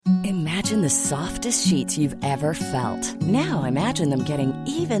Imagine the softest sheets you've ever felt. Now imagine them getting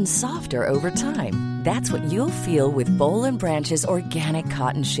even softer over time. That's what you'll feel with Boll & Branch's organic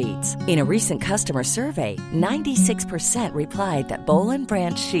cotton sheets. In a recent customer survey, 96% replied that Boll &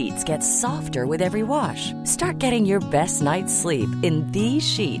 Branch sheets get softer with every wash. Start getting your best night's sleep in these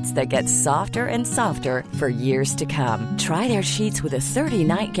sheets that get softer and softer for years to come. Try their sheets with a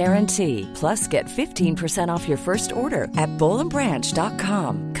 30-night guarantee. Plus, get 15% off your first order at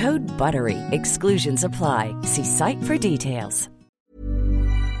bollandbranch.com. Code BUTTERY. Exclusions apply. See site for details.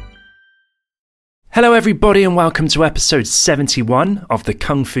 Hello everybody and welcome to episode 71 of the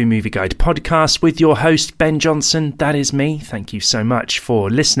Kung Fu Movie Guide podcast with your host Ben Johnson. That is me. Thank you so much for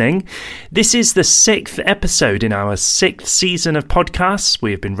listening. This is the 6th episode in our 6th season of podcasts.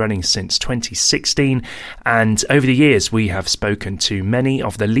 We have been running since 2016 and over the years we have spoken to many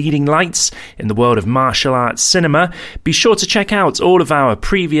of the leading lights in the world of martial arts cinema. Be sure to check out all of our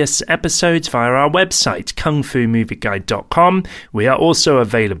previous episodes via our website kungfumovieguide.com. We are also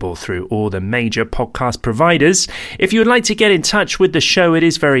available through all the major podcast providers. If you would like to get in touch with the show, it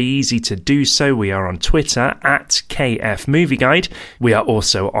is very easy to do so. We are on Twitter at KF Movie Guide. We are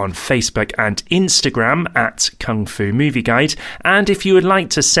also on Facebook and Instagram at Kung Fu Movie Guide. And if you would like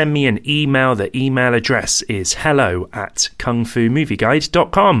to send me an email, the email address is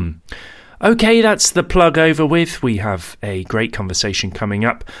hello@kungfumovieguide.com. Okay, that's the plug over with. We have a great conversation coming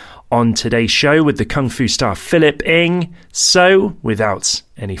up on today's show with the Kung Fu star Philip Ng. So, without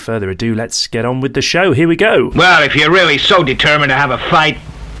any further ado, let's get on with the show. Here we go. Well, if you're really so determined to have a fight,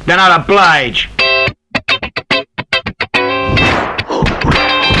 then I'll oblige.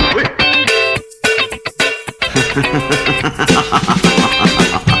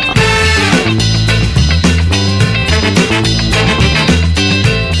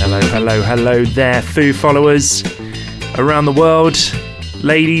 Hello there, Fu followers around the world.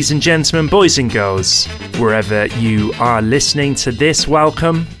 Ladies and gentlemen, boys and girls, wherever you are listening to this,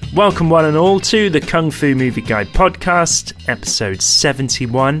 welcome. Welcome one and all to the Kung Fu Movie Guide podcast, episode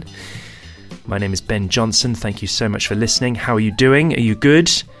 71. My name is Ben Johnson. Thank you so much for listening. How are you doing? Are you good?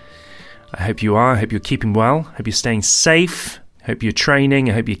 I hope you are. I hope you're keeping well. I hope you're staying safe. I hope you're training.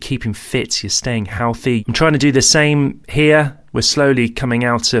 I hope you're keeping fit. You're staying healthy. I'm trying to do the same here. We're slowly coming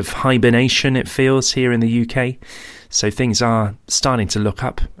out of hibernation, it feels, here in the UK. So things are starting to look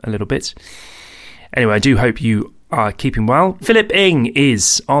up a little bit. Anyway, I do hope you are keeping well. Philip Ng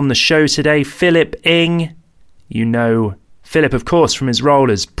is on the show today. Philip Ng, you know Philip, of course, from his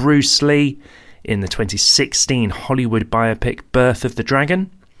role as Bruce Lee in the 2016 Hollywood biopic Birth of the Dragon.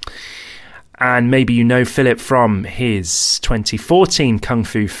 And maybe you know Philip from his 2014 Kung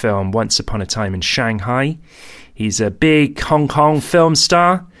Fu film Once Upon a Time in Shanghai. He's a big Hong Kong film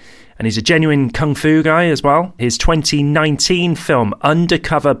star. And he's a genuine Kung Fu guy as well. His 2019 film,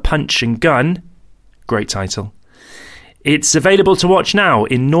 Undercover Punch and Gun, great title. It's available to watch now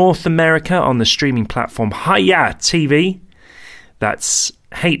in North America on the streaming platform Hiya TV. That's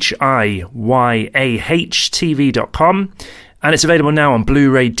HIYAHTV.com. And it's available now on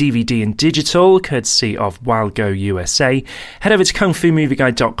Blu-ray, DVD and digital, courtesy of Walgo USA. Head over to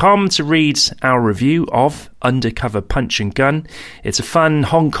kungfumovieguide.com to read our review of Undercover Punch and Gun. It's a fun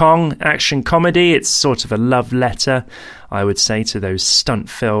Hong Kong action comedy. It's sort of a love letter, I would say, to those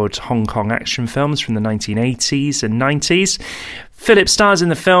stunt-filled Hong Kong action films from the 1980s and 90s. Philip stars in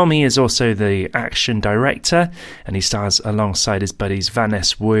the film. He is also the action director, and he stars alongside his buddies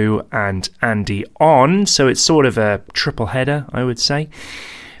Vanessa Wu and Andy On, so it's sort of a triple header, I would say.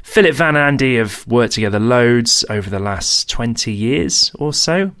 Philip Van and Andy have worked together loads over the last 20 years or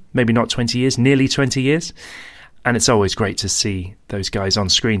so. Maybe not 20 years, nearly 20 years. And it's always great to see those guys on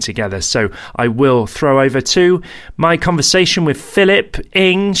screen together. So I will throw over to my conversation with Philip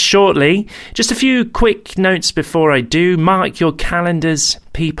Ng shortly. Just a few quick notes before I do. Mark your calendars,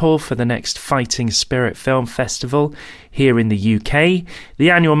 people, for the next Fighting Spirit Film Festival here in the UK.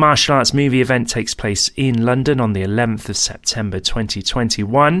 The annual martial arts movie event takes place in London on the 11th of September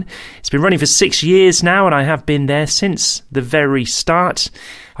 2021. It's been running for 6 years now, and I have been there since the very start.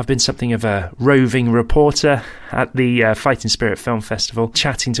 I've been something of a roving reporter at the Fighting Spirit Film Festival,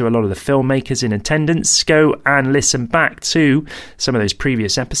 chatting to a lot of the filmmakers in attendance. Go and listen back to some of those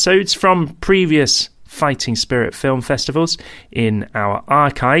previous episodes from previous Fighting Spirit Film Festivals in our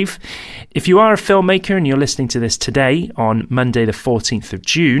archive. If you are a filmmaker and you're listening to this today on Monday the 14th of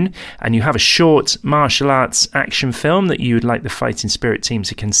June and you have a short martial arts action film that you would like the Fighting Spirit team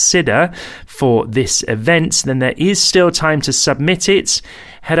to consider for this event, then there is still time to submit it.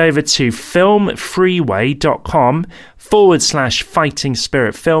 head over to filmfreeway.com/Fighting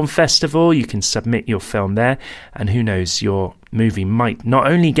Spirit Film Festival. You can submit your film there, and who knows, your movie might not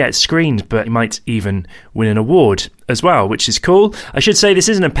only get screened, but it might even win an award as well, which is cool. I should say this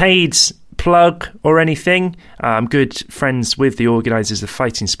isn't a paid plug or anything. I'm good friends with the organisers of the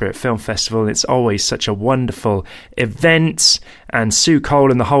Fighting Spirit Film Festival, and it's always such a wonderful event, and Sue Cole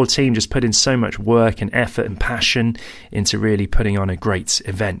and the whole team just put in so much work and effort and passion into really putting on a great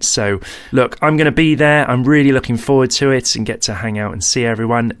event. So look, I'm going to be there. I'm really looking forward to it and get to hang out and see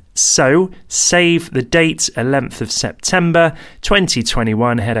everyone. So save the date, 11th of September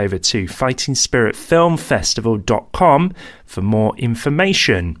 2021. Head over to fightingspiritfilmfestival.com for more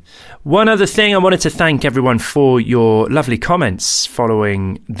information. One other thing, I wanted to thank everyone for your lovely comments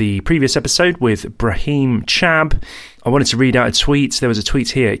following the previous episode with Brahim Chab. I wanted to read out a tweet. There was a tweet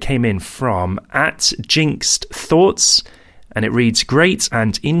here. It came in from @JinxedThoughts. And it reads, great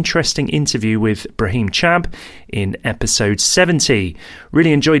and interesting interview with Brahim Chab in episode 70.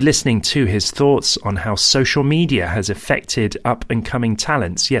 Really enjoyed listening to his thoughts on how social media has affected up-and-coming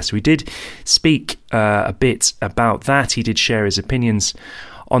talents. Yes, we did speak a bit about that. He did share his opinions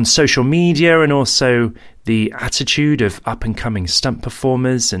on social media and also the attitude of up-and-coming stunt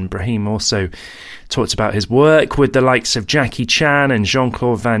performers. And Brahim also talked about his work with the likes of Jackie Chan and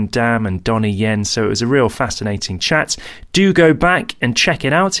Jean-Claude Van Damme and Donnie Yen. So it was a real fascinating chat. Do go back and check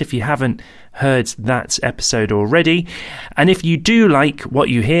it out if you haven't heard that episode already. And if you do like what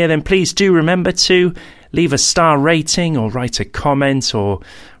you hear, then please do remember to leave a star rating or write a comment or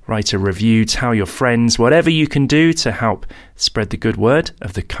write a review, tell your friends, whatever you can do to help spread the good word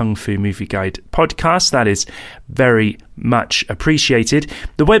of the Kung Fu Movie Guide podcast. That is very much appreciated.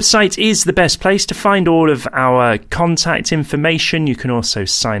 The website is the best place to find all of our contact information. You can also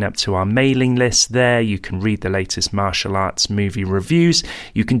sign up to our mailing list there. You can read the latest martial arts movie reviews.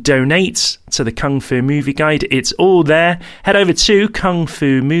 You can donate to the Kung Fu Movie Guide. It's all there. Head over to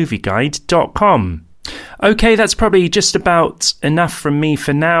kungfumovieguide.com. Okay, that's probably just about enough from me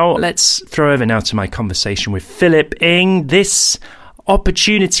for now. Let's throw over now to my conversation with Philip Ng. This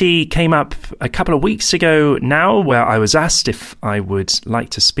opportunity came up a couple of weeks ago now, where I was asked if I would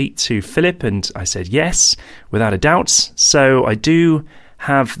like to speak to Philip, and I said yes, without a doubt. So I do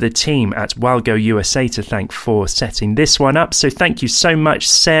have the team at Walgo USA to thank for setting this one up. So thank you so much,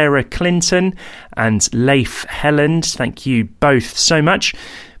 Sarah Clinton and Leif Helland. Thank you both so much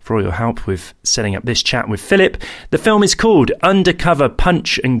for all your help with setting up this chat with Philip. The film is called Undercover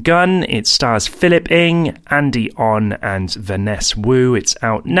Punch and Gun. It stars Philip Ng, Andy On and Vanessa Wu. It's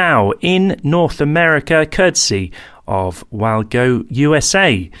out now in North America, courtesy of Walgo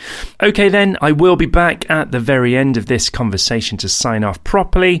USA. Okay then, I will be back at the very end of this conversation to sign off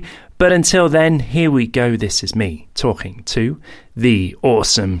properly. But until then, here we go. This is me talking to the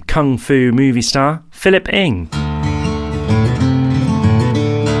awesome Kung Fu movie star, Philip Ng.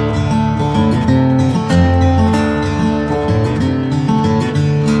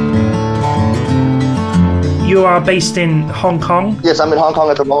 You are based in Hong Kong? Yes, I'm in Hong Kong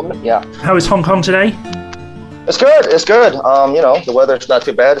at the moment, yeah. How is Hong Kong today? It's good. The weather's not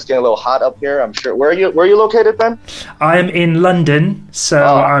too bad. It's getting a little hot up here, I'm sure. Where are you located, Ben? I am in London, so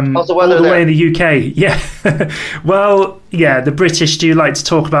I'm how's the weather all the there? way in the UK. Yeah. Well, yeah, the British do like to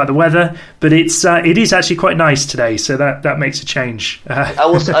talk about the weather, but it is actually quite nice today, so that makes a change. I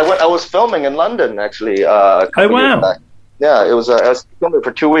was filming in London, actually. Oh, wow. Yeah, I was filming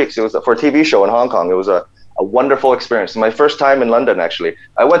for 2 weeks. It was for a TV show in Hong Kong. It was a wonderful experience. My first time in London, actually.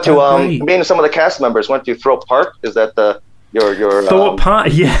 I went to me and some of the cast members went to Thorpe Park. Is that your Thorpe Park?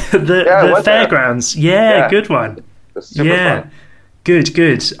 Yeah, the fairgrounds. Yeah, good one. It's super fun.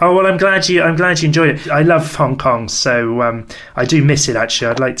 Good. Oh well, I'm glad you enjoyed it. I love Hong Kong, so I do miss it.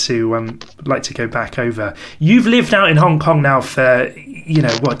 Actually, I'd like to go back over. You've lived out in Hong Kong now for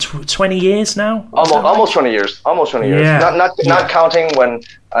 20 years now? Almost 20 years. Almost 20 years. Yeah. Not counting when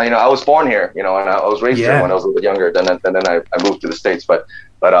I was born here. And I was raised here when I was a little bit younger. Then I moved to the States. But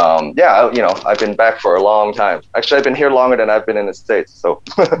I've been back for a long time. Actually, I've been here longer than I've been in the States. So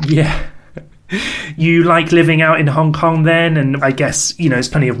yeah. You like living out in Hong Kong then, and I guess there's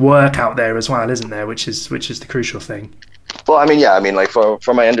plenty of work out there as well, isn't there? Which is the crucial thing. Well, like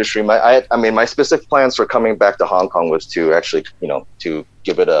for my industry, my specific plans for coming back to Hong Kong was to actually to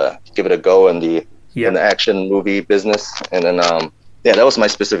give it a go in the action movie business, and then that was my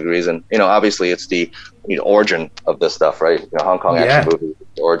specific reason. Obviously it's the origin of this stuff, right? Hong Kong action movie,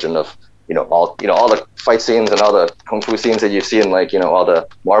 the origin of all the fight scenes and all the kung fu scenes that you see in all the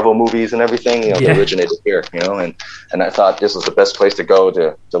Marvel movies and everything, they originated here, and I thought this was the best place to go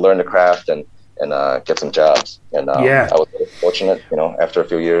to learn the craft and get some jobs. And yeah. I was fortunate, after a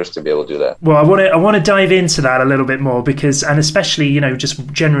few years to be able to do that. Well, I want to dive into that a little bit more because, and especially, just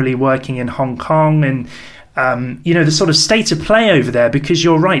generally working in Hong Kong and, the sort of state of play over there, because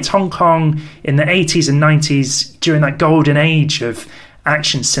you're right, Hong Kong in the 80s and 90s, during that golden age of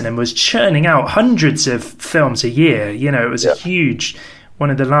action cinema, was churning out hundreds of films a year. It was a huge, one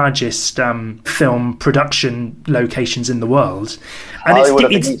of the largest film production locations in the world. And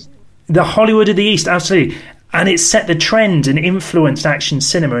it's the Hollywood of the East, absolutely. And it set the trend and influenced action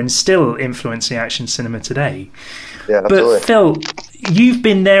cinema and still influencing action cinema today. Yeah, absolutely. But Phil, you've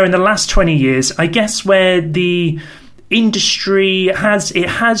been there in the last 20 years, I guess, where the industry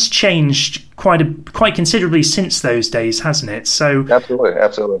has changed quite considerably since those days, hasn't it? So absolutely.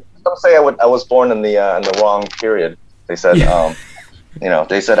 Some say I was born in the wrong period. They said,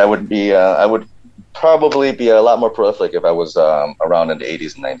 they said I would probably be a lot more prolific if I was around in the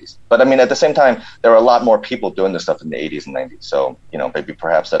 80s and 90s. But I mean, at the same time, there are a lot more people doing this stuff in the 80s and 90s. So, maybe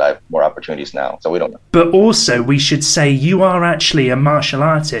perhaps that I have more opportunities now. So we don't know. But also, we should say you are actually a martial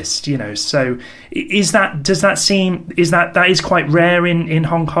artist, so that is quite rare in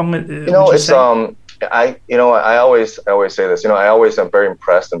Hong Kong? It's I always say this, I always am very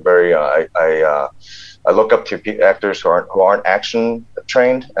impressed and very I look up to actors who aren't action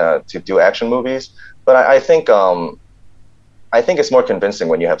trained to do action movies, but I think it's more convincing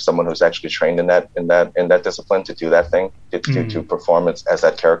when you have someone who's actually trained in that discipline to do that thing, to perform as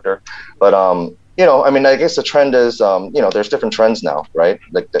that character. But I guess the trend is there's different trends now, right?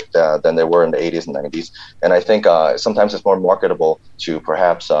 Like than there were in the 80s and 90s, and I think sometimes it's more marketable to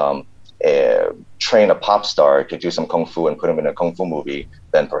perhaps train a pop star to do some kung fu and put him in a kung fu movie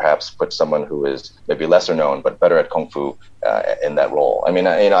than perhaps put someone who is maybe lesser known but better at kung fu in that role. I mean,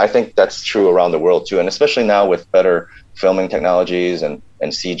 I think that's true around the world too, and especially now with better filming technologies and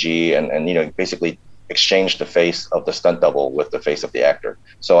CG and basically exchange the face of the stunt double with the face of the actor.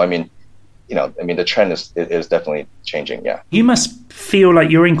 So I mean, the trend is definitely changing. Yeah. You must feel like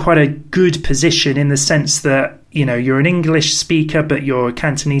you're in quite a good position in the sense that, you're an English speaker, but you're a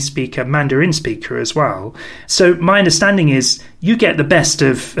Cantonese speaker, Mandarin speaker as well. So my understanding is you get the best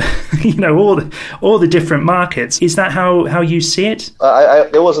of, all the different markets. Is that how you see it?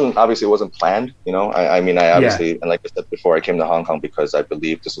 It wasn't planned. I obviously, and like I said before, I came to Hong Kong because I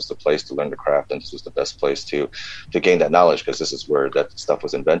believed this was the place to learn the craft and this was the best place to gain that knowledge because this is where that stuff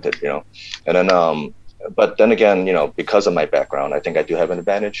was invented, And then, but then again, because of my background, I think I do have an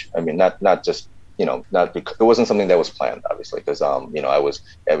advantage. I mean, not just, not because it wasn't something that was planned, obviously, because, I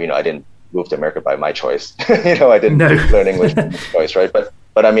didn't move to America by my choice. I didn't learn English by my choice, right?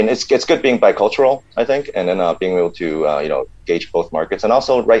 But I mean, it's good being bicultural, I think, and then being able to, gauge both markets. And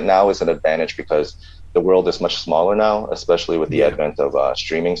also right now is an advantage because the world is much smaller now, especially with the advent of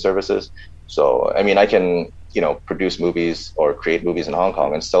streaming services. So, I mean, I can, produce movies or create movies in Hong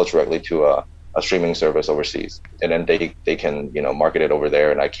Kong and sell directly to a streaming service overseas, and then they can market it over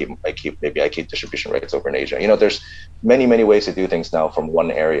there, and I keep distribution rights over in Asia. There's many ways to do things now from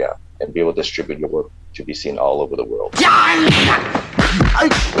one area and be able to distribute your work to be seen all over the world.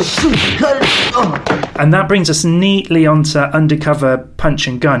 And that brings us neatly onto Undercover Punch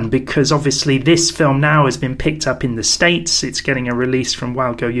and Gun, because obviously this film now has been picked up in the States. It's getting a release from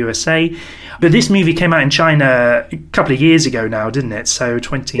Wildgo USA. But this movie came out in China a couple of years ago now, didn't it? So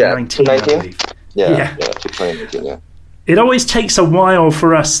 2019, I believe. Yeah, 2019, yeah. It always takes a while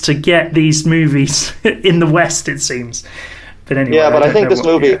for us to get these movies in the West, it seems. But anyway, yeah, but I think this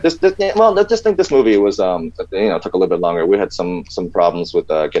movie, I just think this movie was, took a little bit longer. We had some problems with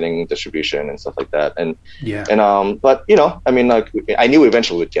getting distribution and stuff like that, but I knew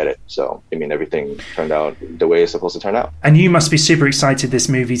eventually we'd get it. So I mean, everything turned out the way it's supposed to turn out. And you must be super excited this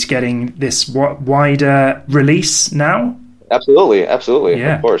movie's getting this wider release now. Absolutely,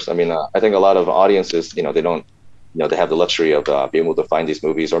 yeah. Of course. I mean, I think a lot of audiences, they don't. They have the luxury of being able to find these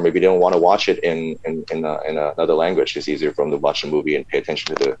movies, or maybe they don't want to watch it in another language. It's easier for them to watch a movie and pay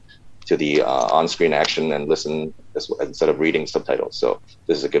attention to the on-screen action and listen instead of reading subtitles. So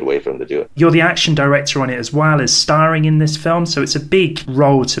this is a good way for them to do it. You're the action director on it as well as starring in this film, so it's a big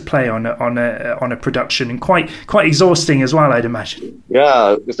role to play on a production, and quite exhausting as well, I'd imagine.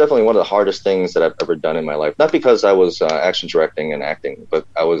 Yeah, it's definitely one of the hardest things that I've ever done in my life. Not because I was action directing and acting, but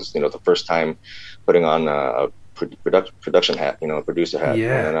I was the first time putting on a production hat, producer hat,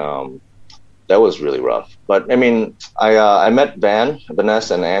 and that was really rough. But I mean, I met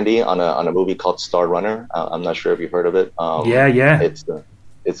Vanessa and Andy on a movie called Star Runner. I'm not sure if you've heard of it.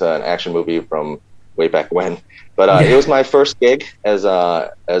 It's an action movie from way back when. But it was my first gig as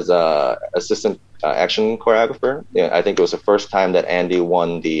a assistant action choreographer. Yeah, I think it was the first time that Andy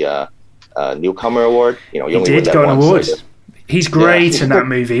won the newcomer award. You know, he did got an award. He's great in that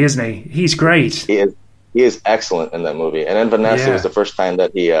movie, isn't he? He's great. He is excellent in that movie. And then Vanessa was the first time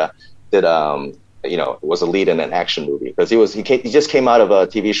that he did was a lead in an action movie, because he just came out of a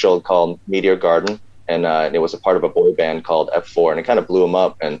TV show called Meteor Garden, and it was a part of a boy band called F4, and it kind of blew him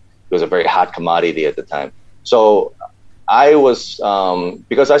up, and it was a very hot commodity at the time. So I was,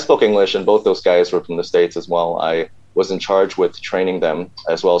 because I spoke English and both those guys were from the States as well, I was in charge with training them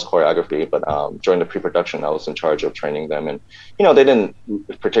as well as choreography. But during the pre-production, I was in charge of training them. And, you know, they didn't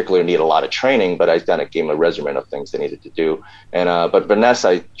particularly need a lot of training, but I kind of gave them a regimen of things they needed to do. And but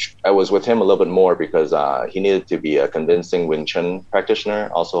Vanessa, I was with him a little bit more because he needed to be a convincing Wing Chun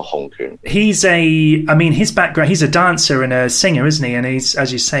practitioner, also Hong Kun. His background, he's a dancer and a singer, isn't he? And he's,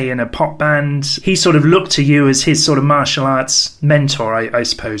 as you say, in a pop band. He sort of looked to you as his sort of martial arts mentor, I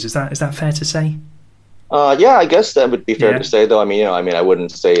suppose. Is that fair to say? Yeah, I guess that would be fair to say, though. I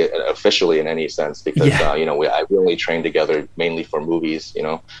wouldn't say it officially in any sense, because we only trained together mainly for movies, you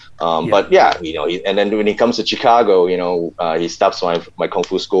know. But yeah, you know, and then when he comes to Chicago, you know, he stops my kung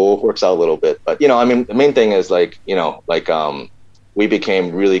fu school, works out a little bit. But you know, I mean, the main thing is we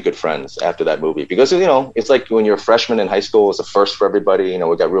became really good friends after that movie, because, you know, it's like when you're a freshman in high school, it's a first for everybody. You know,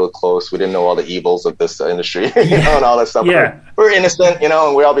 we got real close. We didn't know all the evils of this industry, you know, and all that stuff. Yeah. We're innocent, you know,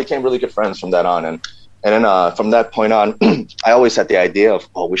 and we all became really good friends from that on. And then from that point on, I always had the idea of,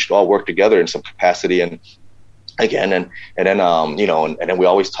 we should all work together in some capacity. And then we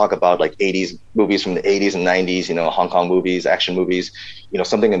always talk about like 80s movies from the 80s and 90s, you know, Hong Kong movies, action movies, you know,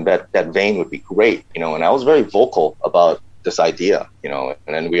 something in that vein would be great, you know. And I was very vocal about this idea, you know.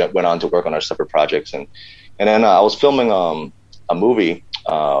 And then we went on to work on our separate projects. And then I was filming a movie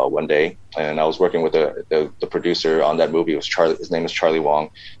one day, and I was working with the producer on that movie. It was Charlie. His name is Charlie Wong,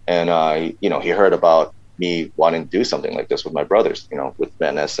 and he heard about me wanting to do something like this with my brothers, you know, with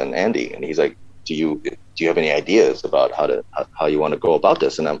Vanessa and Andy, and he's like, "Do you have any ideas about how you want to go about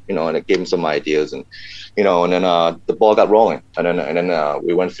this?" And and I gave him some ideas, and and then the ball got rolling, and then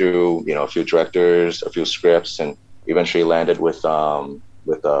we went through, you know, a few directors, a few scripts, and eventually landed with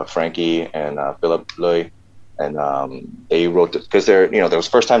Frankie and Philip Lui. And they wrote it because they're, there was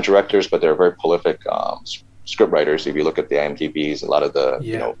first-time directors, but they're very prolific script writers. If you look at the IMDb's, a lot of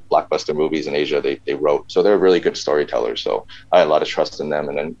the blockbuster movies in Asia, they wrote. So they're really good storytellers. So I had a lot of trust in them.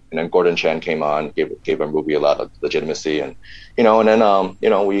 And then Gordon Chan came on, gave our movie a lot of legitimacy, and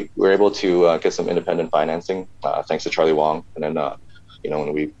then we were able to get some independent financing thanks to Charlie Wong. And then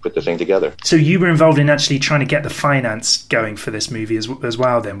when we put the thing together. So you were involved in actually trying to get the finance going for this movie as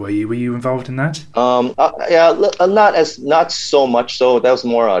well then, were you? Were you involved in that? Not so much so. That was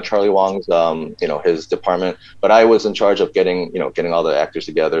more Charlie Wong's, his department. But I was in charge of getting all the actors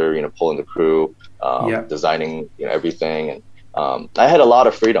together, pulling the crew, designing, everything. And I had a lot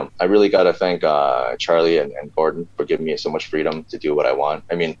of freedom. I really got to thank Charlie and Gordon for giving me so much freedom to do what I want.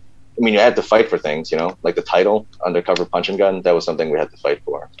 I mean, you had to fight for things, like the title, Undercover Punch and Gun. That was something we had to fight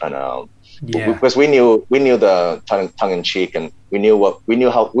for, and because we knew the tongue in cheek, and we knew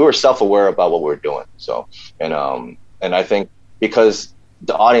how we were self-aware about what we were doing. So, and I think because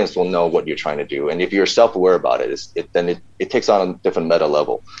the audience will know what you're trying to do, and if you're self-aware about it, then it takes on a different meta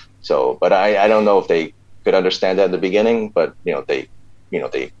level. So, but I don't know if they could understand that in the beginning, but they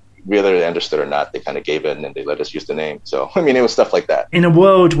whether they understood or not, they kind of gave in and they let us use the name. So, it was stuff like that. In a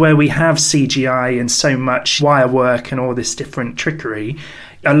world where we have CGI and so much wire work and all this different trickery,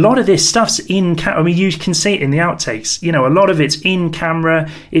 a lot of this stuff's in camera. You can see it in the outtakes. A lot of it's in camera.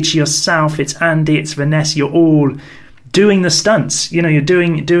 It's yourself, it's Andy, it's Vanessa. You're all doing the stunts. You're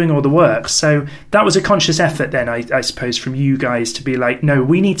doing all the work. So that was a conscious effort then, I suppose, from you guys to be like, no,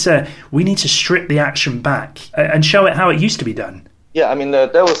 we need to strip the action back and show it how it used to be done. Yeah,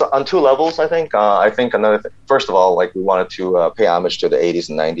 that was on two levels, I think. I think another thing, first of all, we wanted to pay homage to the 80s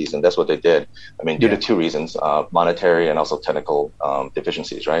and 90s, and that's what they did. Due to two reasons, monetary and also technical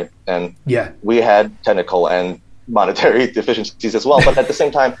deficiencies, right? And we had technical and monetary deficiencies as well, but at the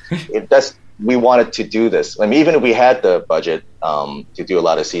same time, we wanted to do this. Even if we had the budget to do a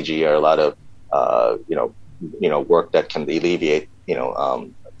lot of CG or a lot of, work that can alleviate,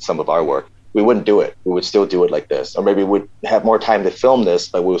 some of our work, we wouldn't do it. We would still do it like this. Or maybe we'd have more time to film this,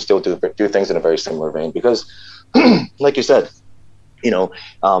 but we would still do things in a very similar vein. Because, like you said,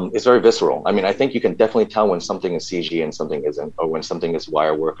 it's very visceral. I think you can definitely tell when something is CG and something isn't, or when something is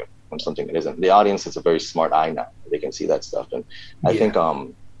wire work and when something isn't. The audience has a very smart eye now. They can see that stuff. And I think,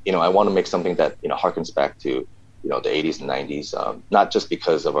 I want to make something that, harkens back to, the 80s and 90s, not just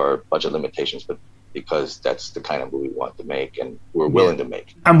because of our budget limitations, but because that's the kind of movie we want to make and we're willing to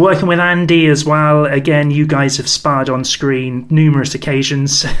make. And working with Andy as well, again, you guys have sparred on screen numerous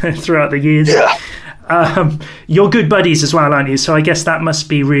occasions throughout the years. Yeah. You're good buddies as well, aren't you? So I guess that must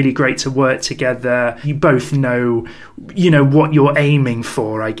be really great to work together. You both know, what you're aiming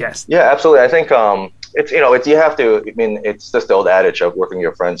for, I guess. Yeah, absolutely. I think it's you have to. I mean, it's just the old adage of working with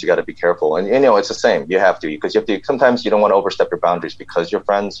your friends. You got to be careful, and it's the same. You have to, because you have to. Sometimes you don't want to overstep your boundaries because you're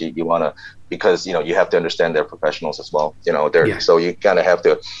friends. You want to, because you have to understand they're professionals as well. So you kind of have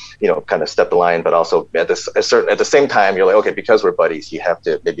to, kind of step the line, but also at the same time, you're like, okay, because we're buddies, you have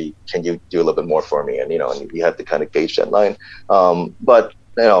to maybe, can you do a little bit more for me? And and you have to kind of gauge that line. But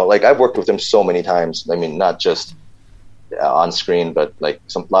like I've worked with him so many times. I mean, not just on screen, but like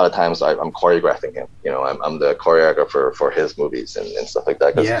a lot of times I'm choreographing him. I'm the choreographer for his movies and stuff like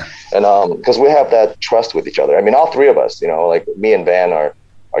that. Because we have that trust with each other. I mean, all three of us, like me and Van are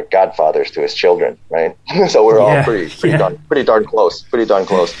godfathers to his children, right? So we're all pretty darn close.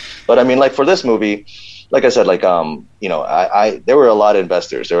 But I mean, like for this movie, like I said, like there were a lot of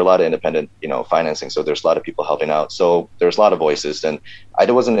investors, there were a lot of independent, financing. So there's a lot of people helping out. So there's a lot of voices, and I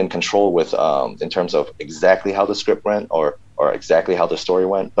wasn't in control with in terms of exactly how the script went or exactly how the story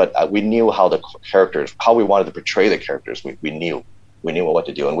went. But we knew how the characters, how we wanted to portray the characters. We knew what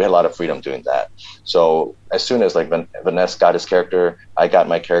to do, and we had a lot of freedom doing that. So as soon as like Vanessa got his character, I got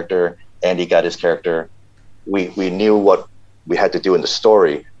my character, Andy got his character, we knew what we had to do in the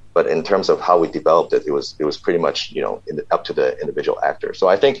story. But in terms of how we developed it, it was pretty much, up to the individual actor. So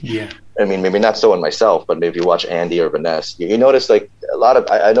I think, I mean, maybe not so in myself, but maybe you watch Andy or Vanessa, you notice like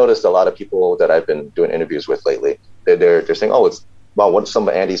I noticed a lot of people that I've been doing interviews with lately, they're saying, what's some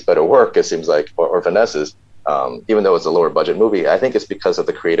of Andy's better work, it seems like, or Vanessa's, even though it's a lower budget movie. I think it's because of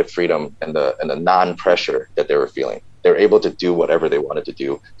the creative freedom and the non-pressure that they were feeling. They're able to do whatever they wanted to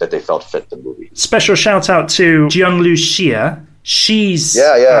do that they felt fit the movie. Special shout out to Jianlu Xia. She's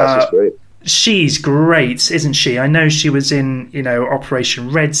she's great. She's great, isn't she? I know she was in,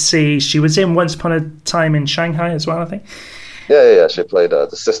 Operation Red Sea. She was in Once Upon a Time in Shanghai as well, I think. Yeah. She played the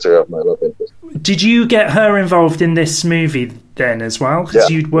sister of my love interest. Did you get her involved in this movie then as well?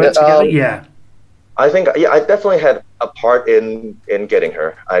 Because you'd worked together? Yeah. I think, I definitely had a part in getting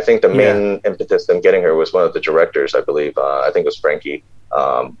her. I think the main impetus in getting her was one of the directors, I believe. I think it was Frankie.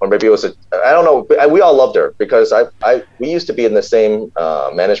 Or maybe it was I don't know. We all loved her because we used to be in the same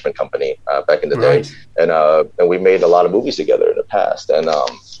management company back in the day, and we made a lot of movies together in the past. And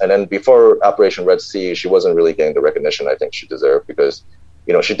then before Operation Red Sea, she wasn't really getting the recognition I think she deserved because,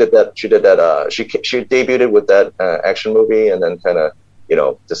 she did that. She debuted with that action movie, and then kind of,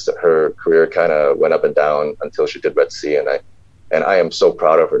 just her career kind of went up and down until she did Red Sea, and I am so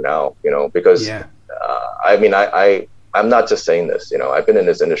proud of her now, because I mean I'm not just saying this, I've been in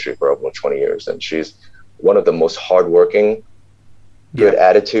this industry for almost 20 years, and she's one of the most hardworking, good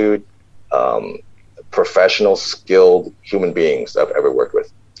attitude, professional, skilled human beings I've ever worked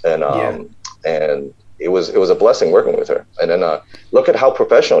with. And it was a blessing working with her. And then look at how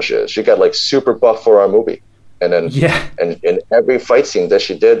professional she is. She got like super buff for our movie. And then and in every fight scene that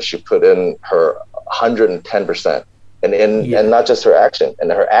she did, she put in her 110%. And not just her action, and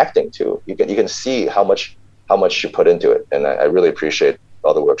her acting too. You can see how much she put into it, and I really appreciate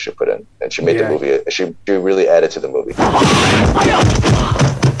all the work she put in. And she made the movie. She really added to the movie.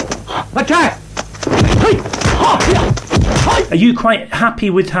 Attack! Are you quite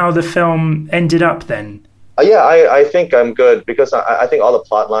happy with how the film ended up then? I think I'm good because I think all the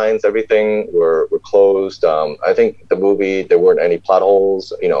plot lines, everything were closed. I think the movie, there weren't any plot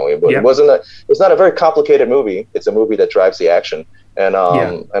holes. It's not a very complicated movie. It's a movie that drives the action. And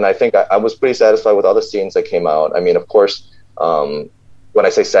I think I was pretty satisfied with all the scenes that came out. I mean, of course, when I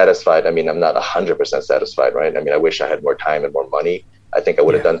say satisfied, I mean, I'm not 100% satisfied, right? I mean, I wish I had more time and more money. I think I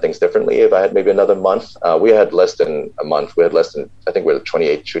would have done things differently if I had maybe another month. We had less than a month. We had less than, I think we had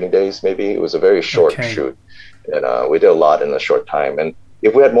 28 shooting days, maybe. It was a very short shoot. And we did a lot in a short time. And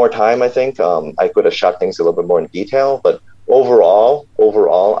if we had more time, I think I could have shot things a little bit more in detail. But overall,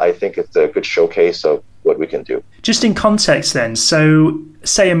 I think it's a good showcase of what we can do. Just in context then, so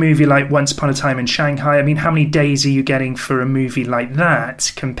say a movie like Once Upon a Time in Shanghai, I mean, how many days are you getting for a movie like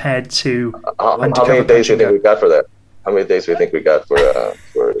that compared to how many days do you think we got for that? How many days do we think we got for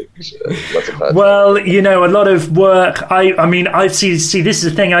Once Upon a Time? Well, a lot of work. I mean, I see. This is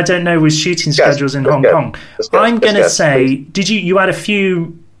the thing I don't know with shooting schedules in Hong Kong. I'm going to say, did you had a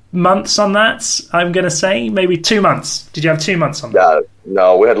few months on that? I'm going to say maybe 2 months. Did you have 2 months on that? Yeah,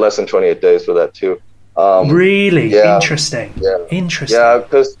 no, we had less than 28 days for that too. Really? Interesting. Yeah. Interesting. Yeah,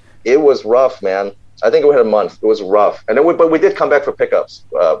 because it was rough, man. I think we had a month. It was rough, and then but we did come back for pickups.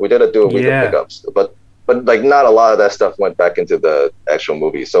 We did do a week of pickups, but like not a lot of that stuff went back into the actual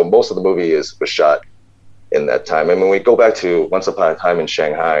movie. So most of the movie was shot in that time. I mean, we go back to Once Upon a Time in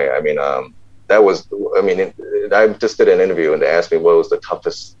Shanghai. I mean, that was. I mean, I just did an interview, and they asked me what was the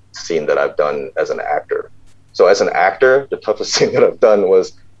toughest scene that I've done as an actor. So as an actor, the toughest scene that I've done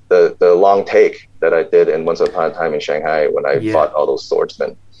was the long take that I did in Once Upon a Time in Shanghai when I fought all those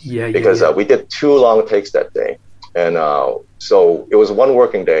swordsmen. Because we did 2 long takes that day, and so it was one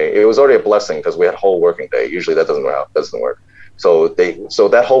working day. It was already a blessing because we had a whole working day. Usually that doesn't work. So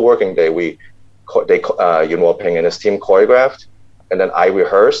that whole working day Yuen Woo-ping and his team choreographed, and then I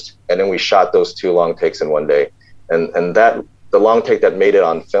rehearsed, and then we shot those 2 long takes in one day, and that the long take that made it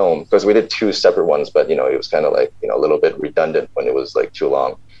on film, because we did 2 separate ones, but it was kind of like a little bit redundant when it was like too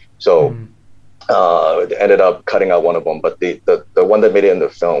long. So. Ended up cutting out one of them, but the one that made it in the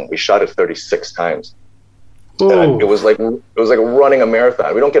film, we shot it 36 times. And it was like running a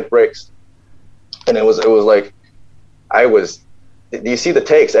marathon. We don't get breaks, and it was like do you see the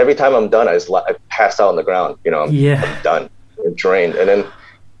takes? Every time I'm done, I pass out on the ground. I'm done, I'm drained. And then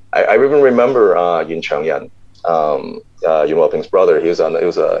I even remember Yun Cheng-yan, Yuen Woo-ping's brother. He was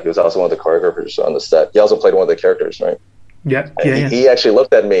also one of the choreographers on the set. He also played one of the characters, right? He actually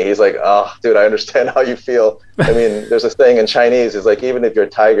looked at me. He's like, "Oh, dude, I understand how you feel." I mean, there's a saying in Chinese. It's like, even if you're a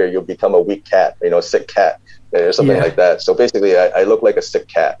tiger, you'll become a weak cat, a sick cat, or something like that. So basically, I look like a sick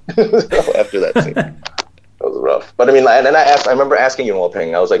cat after that scene. It was rough. But I mean, and then I remember asking Yuen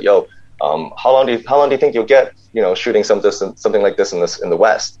Woo-ping. I was like, "Yo, how long do you think you'll get, shooting something like this in the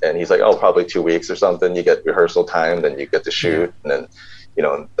West?" And he's like, "Oh, probably 2 weeks or something. You get rehearsal time, then you get to shoot, and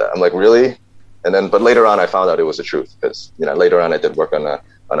then, I'm like, really?" And then, but later on, I found out it was the truth, because later on I did work on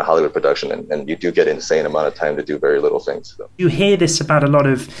a Hollywood production, and you do get an insane amount of time to do very little things. So. You hear this about a lot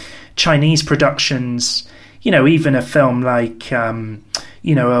of Chinese productions, even a film like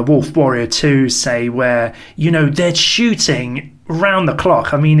a Wolf Warrior 2, say, where they're shooting round the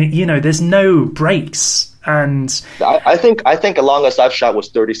clock. I mean, there's no breaks, and I think the longest I've shot was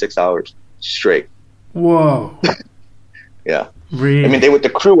 36 hours straight. Whoa. Yeah. Really? I mean, the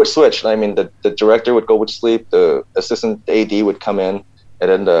crew would switch. I mean, the director would go with sleep, the assistant AD would come in, and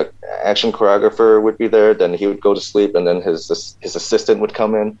then the action choreographer would be there. Then he would go to sleep, and then his assistant would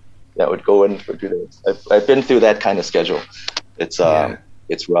come in. That would go in for 2 days. I've been through that kind of schedule. It's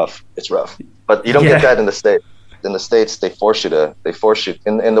rough. It's rough. But you don't get that in the States. In the States, they force you.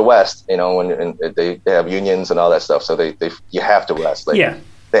 In the West, when they have unions and all that stuff, so you have to rest.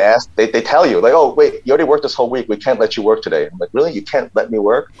 They tell you, like, "Oh, wait, you already worked this whole week. We can't let you work today." I'm like, "Really? You can't let me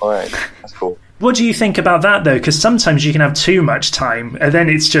work? All right, that's cool." What do you think about that, though? Because sometimes you can have too much time, and then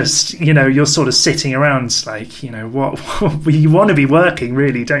it's just, you're sort of sitting around, like, what you want to be working,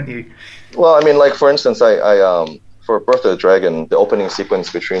 really, don't you? Well, I mean, like, for instance, I for Birth of the Dragon, the opening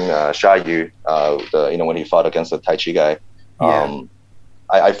sequence between Xia Yu, when he fought against the Tai Chi guy,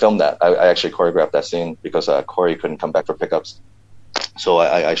 I filmed that. I actually choreographed that scene because Corey couldn't come back for pickups. So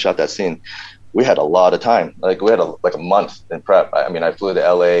I shot that scene. We had a lot of time. Like, we had a month in prep. I mean, I flew to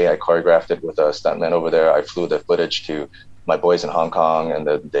LA. I choreographed it with a stuntman over there. I flew the footage to my boys in Hong Kong, and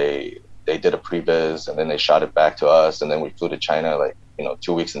then they did a previs, and then they shot it back to us, and then we flew to China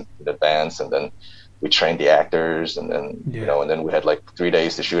 2 weeks in advance, and then we trained the actors, and then and then we had 3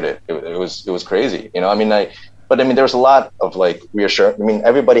 days to shoot it. It was crazy. But I mean, there was a lot of reassurance. I mean,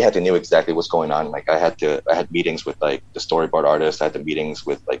 everybody had to know exactly what's going on. Like, I had meetings with the storyboard artist. I had the meetings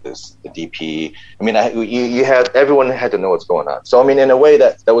with the DP. I mean, everyone had to know what's going on. So I mean, in a way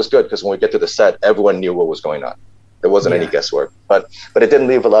that was good, because when we get to the set, everyone knew what was going on. There wasn't any guesswork, but it didn't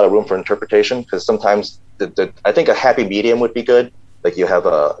leave a lot of room for interpretation, because sometimes I think a happy medium would be good. Like, you have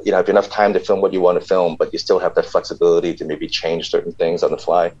have enough time to film what you want to film, but you still have that flexibility to maybe change certain things on the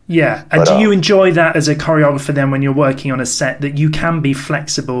fly. Yeah. And do you enjoy that as a choreographer then, when you're working on a set, that you can be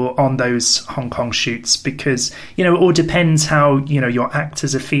flexible on those Hong Kong shoots? Because, it all depends how, your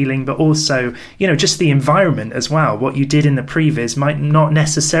actors are feeling, but also, just the environment as well. What you did in the previs might not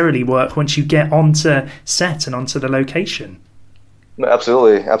necessarily work once you get onto set and onto the location.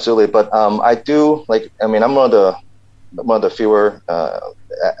 Absolutely. Absolutely. But I do, I'm one of the fewer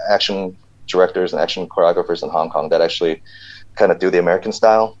action directors and action choreographers in Hong Kong that actually kind of do the American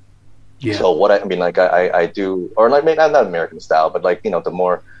style. Yeah. So I do, or not American style, but the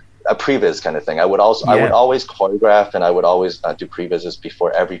more a previs kind of thing. I would always choreograph, and I would always do previses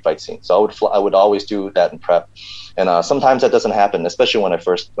before every fight scene. So I would always do that in prep. And sometimes that doesn't happen, especially when I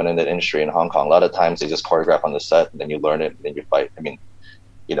first went in the industry in Hong Kong. A lot of times they just choreograph on the set, and then you learn it, and then you fight. I mean,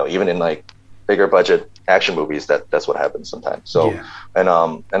 even in bigger budget action movies, that's what happens sometimes. So,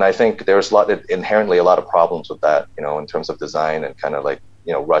 and I think there's inherently a lot of problems with that, in terms of design and kind of like,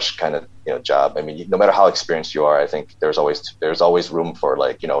 rush kind of, job. I mean, no matter how experienced you are, I think there's always room for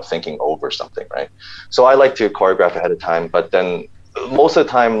like, thinking over something, right? So I like to choreograph ahead of time, but then most of the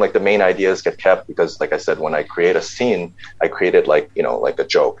time, like the main ideas get kept because, like I said, when I create a scene, I create it like, like a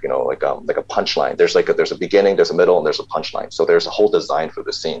joke, like a punchline. There's a beginning, there's a middle, and there's a punchline. So there's a whole design for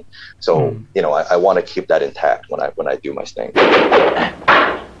the scene. So, I want to keep that intact when I do my thing.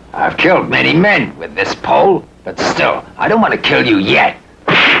 I've killed many men with this pole, but still, I don't want to kill you yet.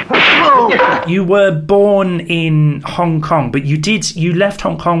 You were born in Hong Kong, but you left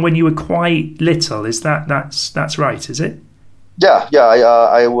Hong Kong when you were quite little. Is that's right? Is it? Yeah.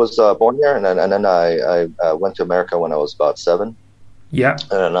 I was born here, and then I went to America when I was about 7. Yeah.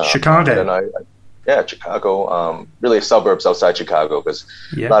 And then, Chicago. And then Chicago. Really suburbs outside Chicago, because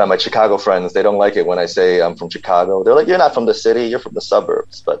a lot of my Chicago friends, they don't like it when I say I'm from Chicago. They're like, "You're not from the city, you're from the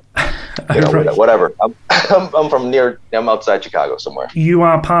suburbs." But right. Whatever. I'm outside Chicago somewhere. You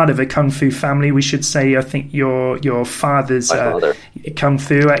are part of a kung fu family, we should say. I think your father's a kung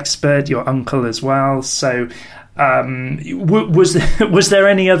fu expert, your uncle as well. So. Was there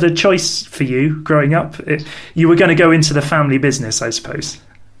any other choice for you growing up? You were going to go into the family business, I suppose.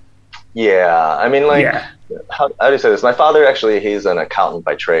 Yeah, I mean, how do you say this? My father actually, he's an accountant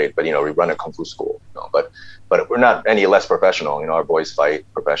by trade, but we run a kung fu school. But we're not any less professional. Our boys fight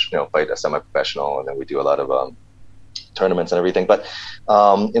fight a semi-professional, and then we do a lot of tournaments and everything. But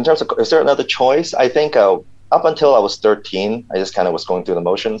in terms of, is there another choice? I think. Up until I was 13, I just kind of was going through the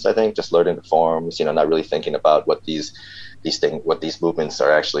motions. I think just learning the forms, not really thinking about what these movements are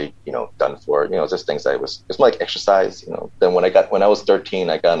actually, done for. Just things that it's more like exercise. Then when I was 13,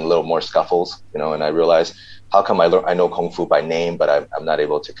 I got in a little more scuffles. And I realized, how come I know kung fu by name, but I'm not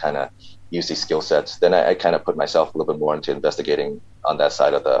able to kind of use these skill sets. Then I kind of put myself a little bit more into investigating on that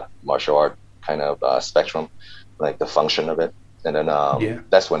side of the martial art kind of spectrum, like the function of it. And then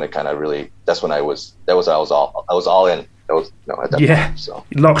that's when it kind of really. That's when I was all in. At that point, so.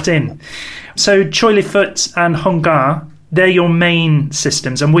 Locked in. So Choi Li Fut and Hung Gar, they're your main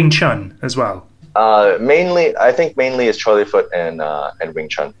systems, and Wing Chun as well. Mainly is Choi Li Fut and Wing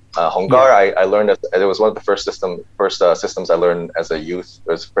Chun. Hung Gar, I learned it was one of the first systems I learned as a youth.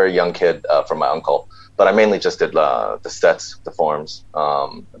 I was a very young kid from my uncle. But I mainly just did the sets, the forms.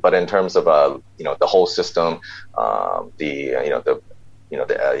 But in terms of the whole system, from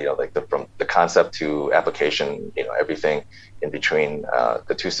the concept to application, everything in between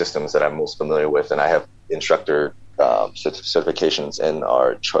the two systems that I'm most familiar with, and I have instructor certifications in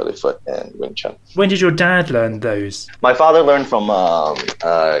are Choi Li Fut and Wing Chun. When did your dad learn those? My father learned from Do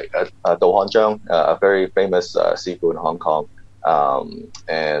Han Zhang, a very famous sifu in Hong Kong.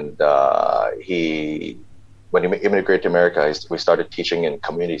 When he immigrated to America, we started teaching in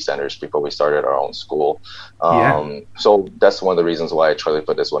community centers before we started our own school. So that's one of the reasons why Choi Li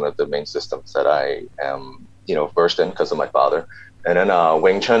Fut is one of the main systems that I am, versed in because of my father. And then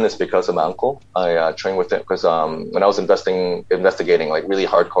Wing Chun is because of my uncle. I trained with him because when I was investigating, like really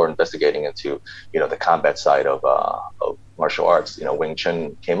hardcore investigating into, the combat side of martial arts, Wing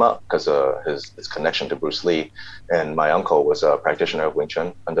Chun came up because of his connection to Bruce Lee. And my uncle was a practitioner of Wing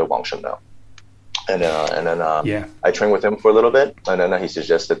Chun under Wang Shen-Nao. And then I trained with him for a little bit, and then he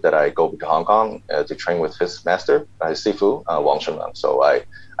suggested that I go to Hong Kong to train with his master, his sifu, Wang Shen-Nao. So I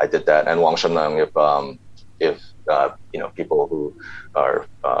did that. And Wang Shen-Nao, if people who are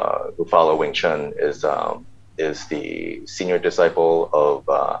who follow Wing Chun is the senior disciple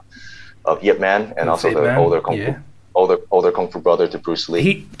of Yip Man, and also the older kung fu brother to Bruce Lee.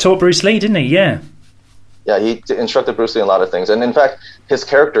 He taught Bruce Lee, didn't he? Yeah, he instructed Bruce Lee in a lot of things. And in fact, his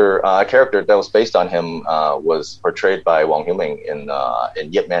character that was based on him was portrayed by Wong Hu-ming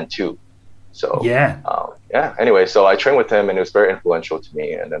in Yip Man 2. So anyway, so I trained with him, and it was very influential to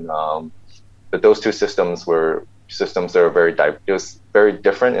me. And then those two systems were systems that were very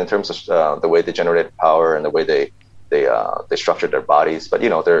different in terms of the way they generated power and the way they structured their bodies. But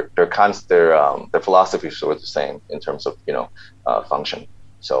their philosophies were the same in terms of function.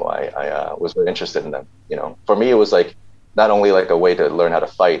 So I was very interested in them. For me, it was like not only like a way to learn how to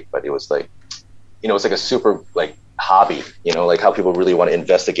fight, but it was like, it's like a super like hobby. Like how people really want to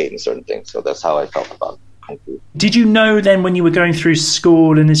investigate in certain things. So that's how I felt about kung fu. Did you know then when you were going through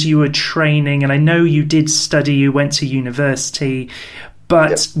school and as you were training, and I know you did study, you went to university,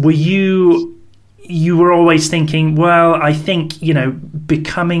 but were you were always thinking, well, I think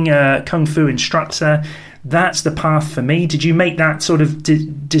becoming a kung fu instructor, that's the path for me? Did you make that sort of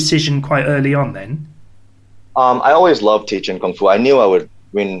decision quite early on then? I always loved teaching kung fu. I knew I would,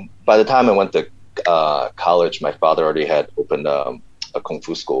 by the time I went to college, my father already had opened a kung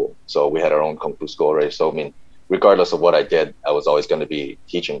fu school, so we had our own kung fu school already. So I mean, regardless of what I did, I was always going to be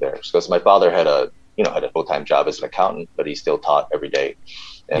teaching there, because my father had a full-time job as an accountant, but he still taught every day.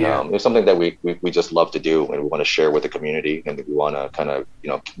 And it was something that we just love to do, and we want to share with the community, and we want to kind of,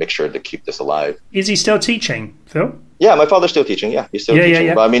 make sure to keep this alive. Is he still teaching, Phil? Yeah, my father's still teaching. Yeah, he's still teaching.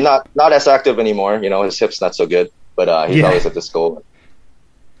 Yeah. But I mean, not as active anymore. His hip's not so good, but he's always at the school.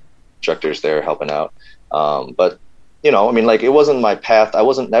 Instructors there helping out. But I mean, like, it wasn't my path. I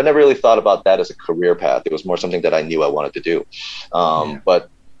never really thought about that as a career path. It was more something that I knew I wanted to do. But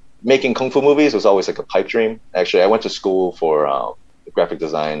making kung fu movies was always like a pipe dream. Actually, I went to school for graphic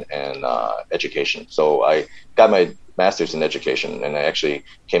design and education. So I got my master's in education, and I actually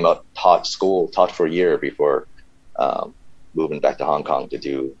came out, taught for a year before moving back to Hong Kong to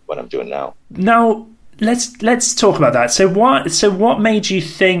do what I'm doing now. Now, let's talk about that. So what made you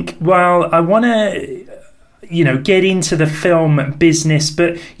think, well, I want to get into the film business,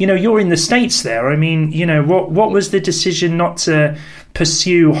 but you're in the States there. I mean, what was the decision not to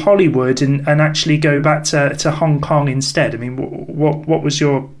pursue Hollywood and actually go back to Hong Kong instead? I mean, what was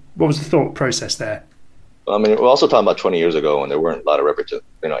the thought process there? I mean, we're also talking about 20 years ago when there weren't a lot of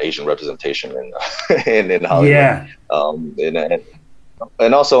Asian representation in Hollywood. Yeah.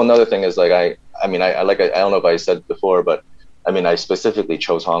 And also another thing is, like, I don't know if I said before, but I mean, I specifically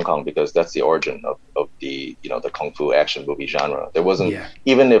chose Hong Kong because that's the origin of the the kung fu action movie genre. There wasn't,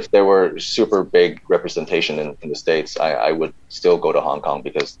 even if there were super big representation in the States, I would still go to Hong Kong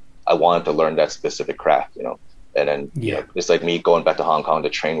because I wanted to learn that specific craft, And then it's like me going back to Hong Kong to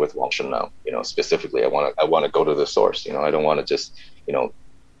train with Wong Shun now. Specifically, I want to go to the source. I don't want to just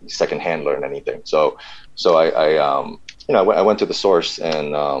secondhand learn anything. So I went to the source,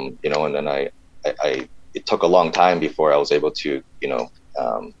 and and then I it took a long time before I was able to,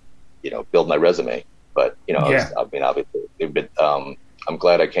 build my resume. But, obviously, I'm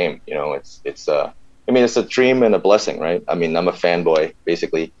glad I came. It's a dream and a blessing, right? I mean, I'm a fanboy,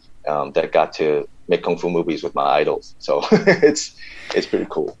 basically, that got to make kung fu movies with my idols. So it's pretty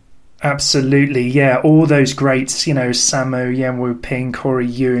cool. Absolutely, yeah. All those greats, Sammo, Yuen Woo-ping, Corey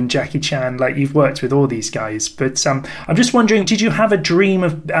Yuen, Jackie Chan, like, you've worked with all these guys. But I'm just wondering, did you have a dream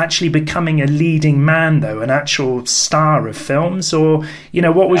of actually becoming a leading man, though, an actual star of films? Or,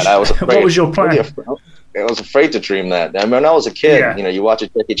 what was your plan? I was afraid to dream that. I mean, when I was a kid, you watch a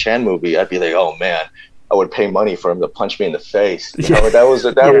Jackie Chan movie, I'd be like, oh, man, I would pay money for him to punch me in the face. That was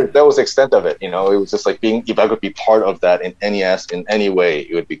the extent of it. It was just like, if I could be part of that in any way,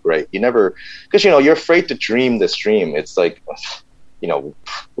 it would be great. Because you're afraid to dream this dream. It's like, who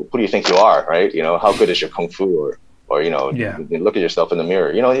do you think you are, right? How good is your kung fu, or look at yourself in the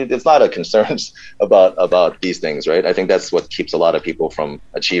mirror. It's not a concern about these things, right? I think that's what keeps a lot of people from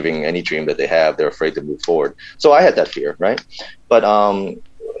achieving any dream that they have. They're afraid to move forward. So I had that fear, right? But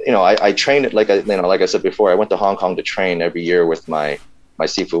I trained it, like I said before, I went to Hong Kong to train every year with my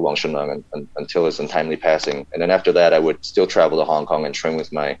Sifu Wong Shun Leung until his untimely passing. And then after that, I would still travel to Hong Kong and train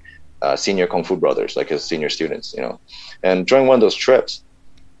with my senior Kung Fu brothers, like his senior students, And during one of those trips,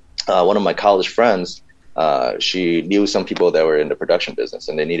 one of my college friends, she knew some people that were in the production business,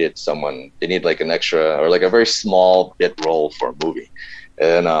 and they needed like an extra, or like a very small bit role for a movie.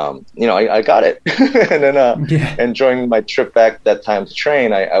 And, I got it. And then, and during my trip back that time to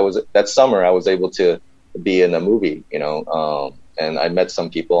train, that summer, I was able to be in a movie, and I met some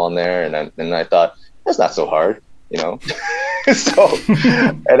people on there, and I thought, that's not so hard, So,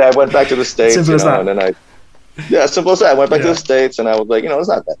 and I went back to the States, simple as that. And then simple as that. I went back to the States, and I was like, it's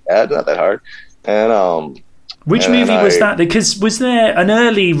not that bad, not that hard. And, which movie was that? Because was there an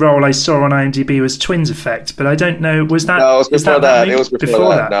early role I saw on IMDb was Twins Effect, but I don't know. Was that? No, it was before that. It was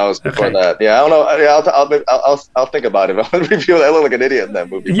before that. No, it was before that. Yeah, I don't know. Yeah, I'll think about it. I'll review it. I look like an idiot in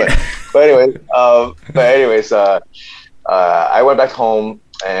that movie. Yeah. But anyways, I went back home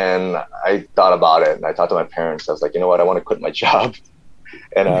and I thought about it, and I talked to my parents. I was like, you know what? I want to quit my job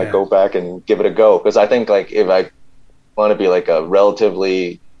and go back and give it a go, because I think, like, if I want to be like a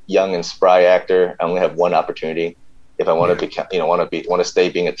relatively young and spry actor, I only have one opportunity. If I want to want to stay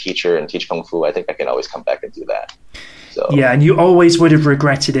being a teacher and teach kung fu, I think I can always come back and do that. So and you always would have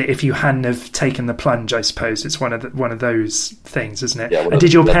regretted it if you hadn't have taken the plunge. I suppose it's one of those things, isn't it? And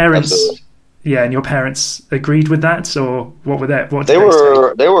did your parents? Absolutely. Yeah, and your parents agreed with that, or what were that? What they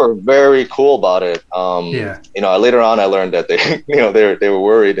were very cool about it. Later on I learned that they were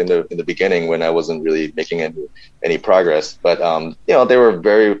worried in the beginning when I wasn't really making any progress. But they were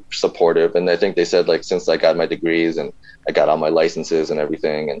very supportive, and I think they said, like, since I got my degrees and I got all my licenses and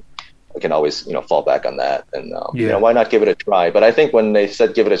everything, I can always, fall back on that. And, why not give it a try? But I think when they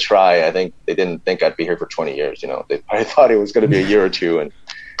said give it a try, I think they didn't think I'd be here for 20 years. They probably thought it was going to be a year or two and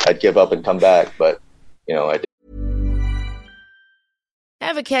I'd give up and come back. But, I did.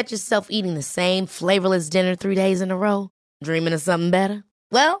 Ever catch yourself eating the same flavorless dinner 3 days in a row? Dreaming of something better?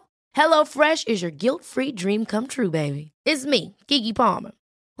 Well, HelloFresh is your guilt-free dream come true, baby. It's me, Keke Palmer.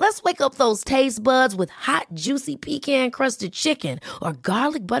 Let's wake up those taste buds with hot, juicy pecan-crusted chicken or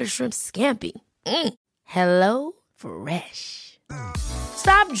garlic butter shrimp scampi. Hello Fresh.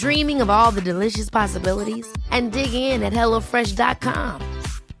 Stop dreaming of all the delicious possibilities and dig in at HelloFresh.com.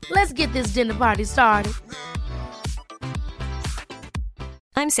 Let's get this dinner party started.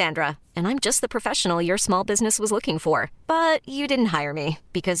 I'm Sandra, and I'm just the professional your small business was looking for. But you didn't hire me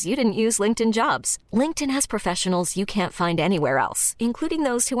because you didn't use LinkedIn Jobs. LinkedIn has professionals you can't find anywhere else, including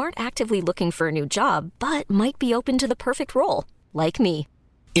those who aren't actively looking for a new job, but might be open to the perfect role, like me.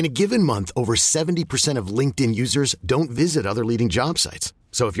 In a given month, over 70% of LinkedIn users don't visit other leading job sites.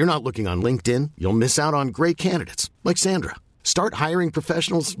 So if you're not looking on LinkedIn, you'll miss out on great candidates like Sandra. Start hiring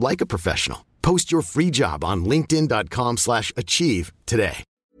professionals like a professional. Post your free job on linkedin.com/achieve today.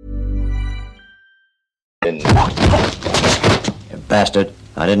 You bastard.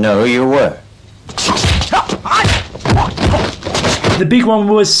 I didn't know who you were. The big one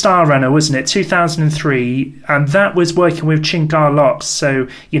was Star Runner, wasn't it? 2003, and that was working with Chingar Locks. So,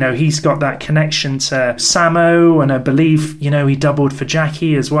 he's got that connection to Samo, and I believe, he doubled for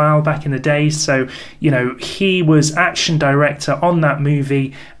Jackie as well back in the day. So, he was action director on that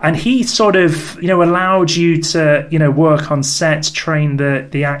movie, and he sort of, allowed you to, work on set, train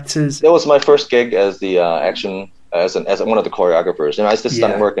the actors. That was my first gig as the action. As one of the choreographers. I did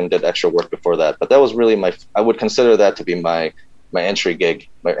stunt work and did extra work before that, but that was really I would consider that to be my entry gig,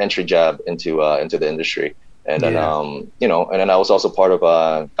 my entry job into the industry. And then and then I was also part of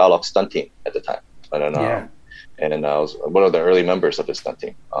Galok's stunt team at the time. And then I was one of the early members of the stunt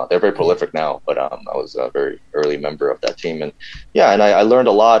team. They're very prolific now, but I was a very early member of that team. And I learned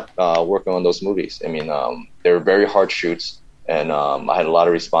a lot working on those movies. I mean, they were very hard shoots, and I had a lot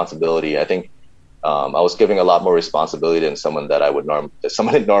of responsibility. I think I was giving a lot more responsibility than someone that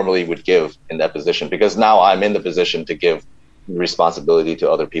somebody normally would give in that position, because now I'm in the position to give responsibility to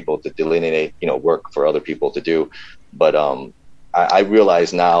other people, to delineate, work for other people to do. But I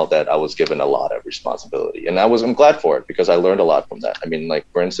realize now that I was given a lot of responsibility, and I'm glad for it, because I learned a lot from that. I mean, like,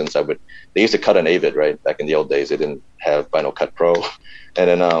 for instance, they used to cut an Avid, right? Back in the old days, they didn't have Final Cut Pro. And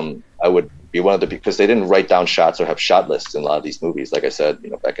then I would be because they didn't write down shots or have shot lists in a lot of these movies, like I said,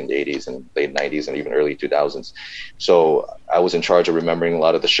 back in the 80s and late 90s and even early 2000s. So I was in charge of remembering a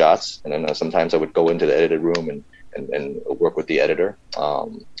lot of the shots. And then sometimes I would go into the edited room and work with the editor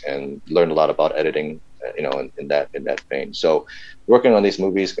and learn a lot about editing, in that vein. So working on these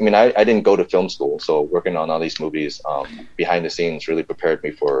movies, I mean, I didn't go to film school, so working on all these movies behind the scenes really prepared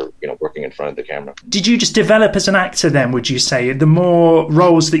me for, working in front of the camera. Did you just develop as an actor then, would you say? The more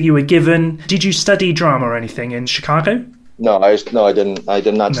roles that you were given, did you study drama or anything in Chicago? No, I didn't. I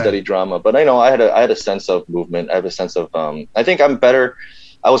did not study drama, but I had a sense of movement. I have a sense of, I think I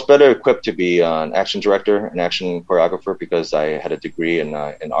was better equipped to be an action director, an action choreographer, because I had a degree in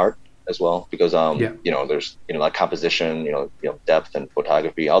art as well. Because there's like composition, depth and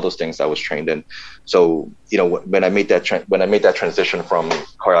photography, all those things I was trained in. So when I made that transition from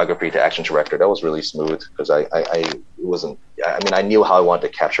choreography to action director, that was really smooth, because I knew how I wanted to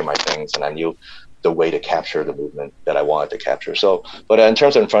capture my things, and I knew the way to capture the movement that I wanted to capture. So, but in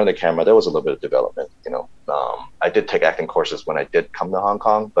terms of in front of the camera, there was a little bit of development. I did take acting courses when I did come to Hong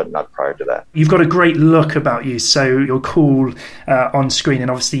Kong, but not prior to that. You've got a great look about you, so you're cool on screen,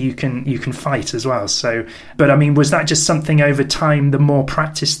 and obviously you can fight as well. So, but I mean, was that just something over time? The more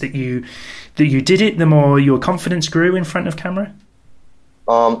practice that you did it, the more your confidence grew in front of camera?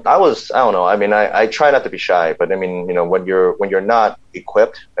 I don't know. I mean, I try not to be shy, but I mean, when you're not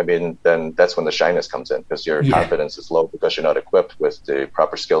equipped, I mean, then that's when the shyness comes in, because your confidence is low because you're not equipped with the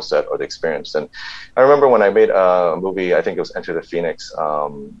proper skill set or the experience. And I remember when I made a movie, I think it was Enter the Phoenix,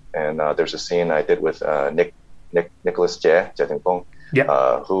 and there's a scene I did with Nicholas Jie Ting-Fong,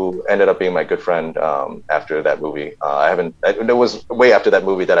 who ended up being my good friend after that movie. It was way after that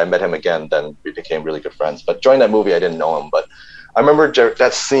movie that I met him again, then we became really good friends. But during that movie, I didn't know him, but I remember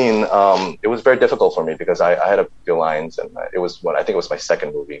that scene. It was very difficult for me because I had a few lines, and I think it was my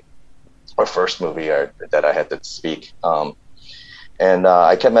second movie or first movie that I had to speak. And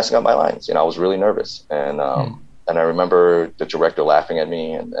I kept messing up my lines. I was really nervous. And I remember the director laughing at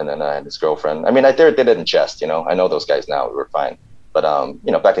me, and then I had this girlfriend. I mean, I did it in jest. I know those guys now. We were fine. But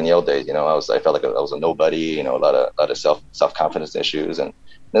back in the old days, I felt like I was a nobody. A lot of self-confidence issues, and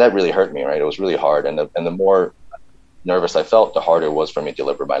And that really hurt me, right? It was really hard. And the more nervous I felt, the harder it was for me to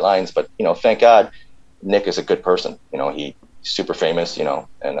deliver my lines. But, thank God, Nick is a good person. He's super famous,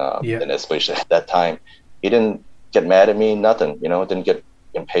 and especially at that time, he didn't get mad at me, nothing, didn't get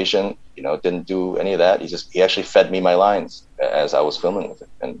impatient, didn't do any of that. He actually fed me my lines as I was filming with it,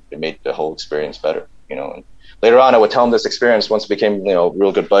 and it made the whole experience better, and later on I would tell him this experience once we became,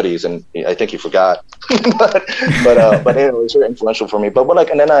 real good buddies, and I think he forgot, but anyway, it was very influential for me. But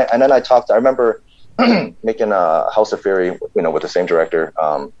and then I remember making House of Fury, with the same director,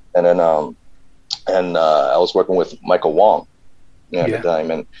 and then I was working with Michael Wong at the time,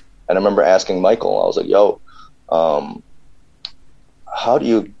 and I remember asking Michael, I was like, yo, how do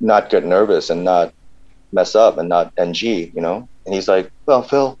you not get nervous and not mess up and not NG, And he's like, well,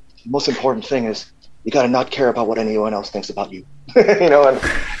 Phil, the most important thing is you got to not care about what anyone else thinks about you, and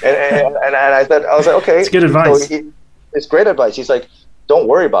I said, I was like, okay. It's good advice. So it's great advice. He's like, don't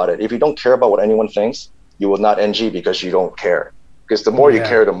worry about it. If you don't care about what anyone thinks, you will not NG because you don't care. Because the more you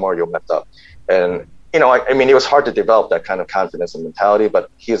care, the more you'll mess up. And, I mean, it was hard to develop that kind of confidence and mentality, but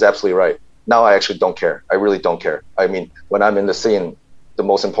he is absolutely right. Now I actually don't care. I really don't care. I mean, when I'm in the scene, the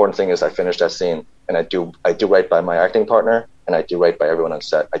most important thing is I finish that scene, and I do right by my acting partner, and I do right by everyone on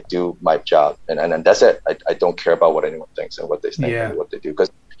set. I do my job, and that's it. I don't care about what anyone thinks and what they think and what they do,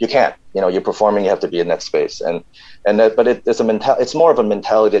 because you can't. You're performing. You have to be in that space, but it's more of a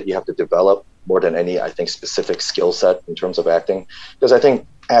mentality that you have to develop more than any, I think, specific skill set in terms of acting, because I think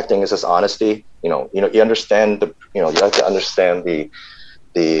acting is just honesty. You understand you have to understand the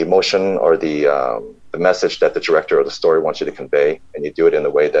emotion or the message that the director or the story wants you to convey, and you do it in the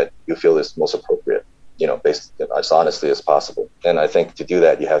way that you feel is most appropriate, based as honestly as possible. And I think to do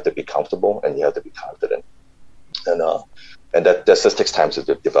that, you have to be comfortable and you have to be confident. And that just takes time to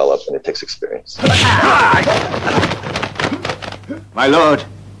develop, and it takes experience. My lord,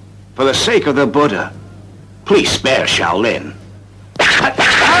 for the sake of the Buddha, please spare Shaolin.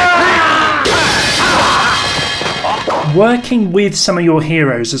 Working with some of your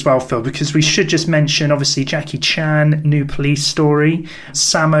heroes as well, Phil, because we should just mention, obviously, Jackie Chan, New Police Story.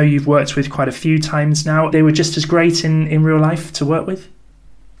 Sammo, you've worked with quite a few times now. They were just as great in real life to work with?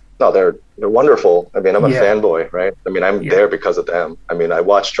 No, they're wonderful. I mean, I'm a fanboy, right? I mean, I'm there because of them. I mean, I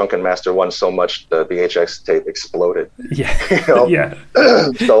watched Drunken Master 1 so much, the VHS tape exploded. Yeah.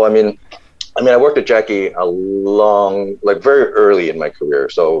 So, I mean, I worked with Jackie very early in my career.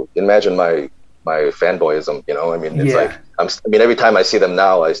 So imagine my fanboyism, I mean, it's every time I see them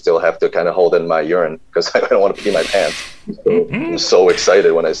now, I still have to kind of hold in my urine because I don't want to pee my pants. So I'm so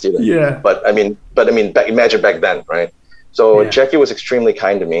excited when I see them. Yeah. But imagine back then, right? So Jackie was extremely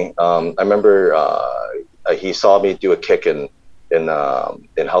kind to me. I remember he saw me do a kick in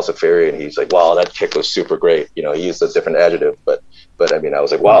House of Fury, and he's like, "Wow, that kick was super great." He used a different adjective, but I mean, I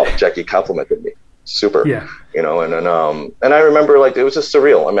was like, "Wow, Jackie complimented me, super." Yeah. And then and I remember it was just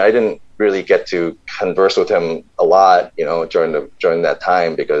surreal. I mean, I didn't really get to converse with him a lot, during that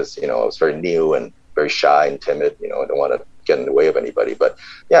time because I was very new and very shy and timid. I don't want to get in the way of anybody, but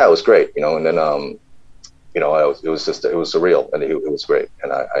yeah, it was great. And then it was surreal, and it was great,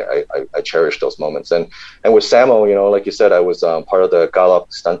 and I cherish those moments. And with Sammo, like you said, I was part of the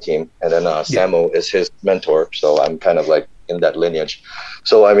Galop stunt team, and then Sammo is his mentor, so I'm kind of like in that lineage.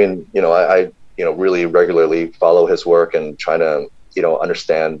 So I mean, I really regularly follow his work and try to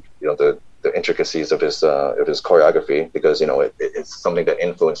understand the intricacies of his choreography, because it's something that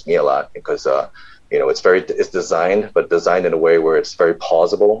influenced me a lot, because it's designed in a way where it's very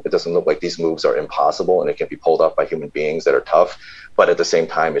plausible. It doesn't look like these moves are impossible and it can be pulled off by human beings that are tough, but at the same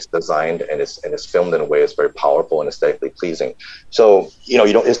time it's designed and it's filmed in a way that's very powerful and aesthetically pleasing. So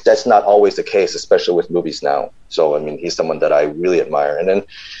that's not always the case, especially with movies now. So I mean, he's someone that I really admire, and then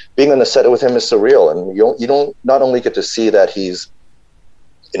being on the set with him is surreal, and you don't not only get to see that he's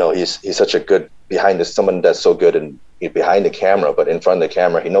such a good someone that's so good and behind the camera, but in front of the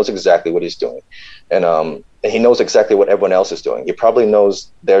camera, he knows exactly what he's doing, and he knows exactly what everyone else is doing. He probably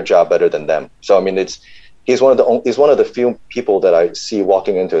knows their job better than them. So I mean, he's one of the few people that I see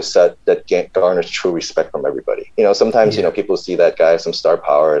walking into a set that garners true respect from everybody. Sometimes people see that guy some star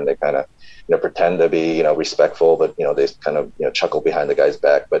power and they kind of pretend to be respectful, but they kind of chuckle behind the guy's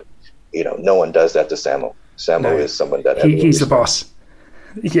back. But no one does that to Sammo. Sammo is someone that he's the boss.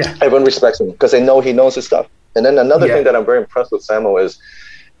 Yeah, everyone respects him because they know he knows his stuff. And then another thing that I'm very impressed with Sammo is,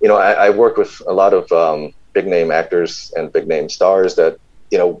 I work with a lot of big name actors and big name stars that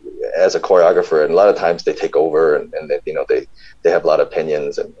as a choreographer, and a lot of times they take over and they have a lot of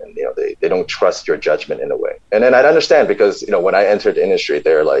opinions and they don't trust your judgment in a way. And then I'd understand because, when I entered the industry,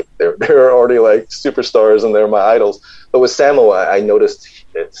 they're already like superstars and they're my idols. But with Sammo, I noticed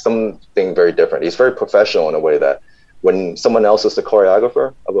it's something very different. He's very professional in a way that when someone else is the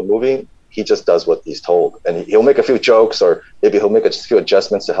choreographer of a movie, he just does what he's told. And he'll make a few jokes or maybe he'll make a few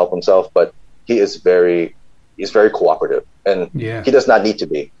adjustments to help himself, but he's very cooperative, and he does not need to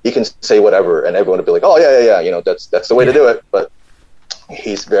be. He can say whatever, and everyone will be like, "Oh yeah, that's the way to do it." But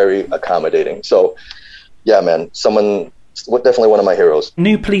he's very accommodating. So, yeah, man, definitely one of my heroes.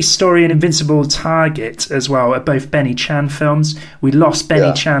 New Police Story and Invincible Target as well are both Benny Chan films. We lost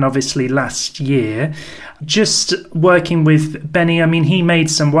Benny Chan obviously last year. Just working with Benny, I mean, he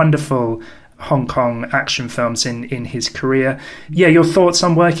made some wonderful Hong Kong action films in his career. Yeah, your thoughts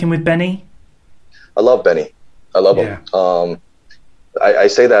on working with Benny? I love Benny. I love him. I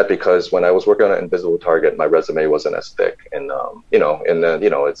say that because when I was working on Invisible Target, my resume wasn't as thick, and it's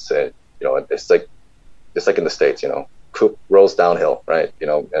like in the States, Coop rolls downhill, right?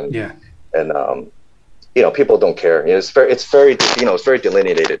 People don't care. It's very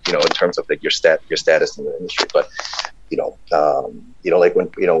delineated, in terms of like your status in the industry. But like when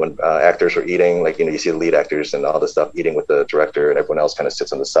actors are eating, like, you see the lead actors and all this stuff eating with the director, and everyone else kind of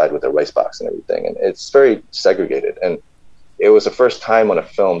sits on the side with their rice box and everything. And it's very segregated. And it was the first time on a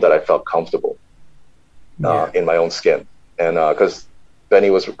film that I felt comfortable in my own skin. And because Benny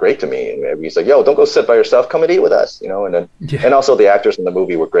was great to me. And he's like, "Yo, don't go sit by yourself. Come and eat with us," and then, and also the actors in the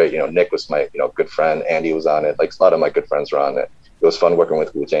movie were great. Nick was my, good friend. Andy was on it. Like a lot of my good friends were on it. It was fun working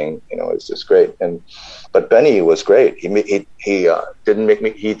with Wu Jing. It was just great. But Benny was great. He didn't make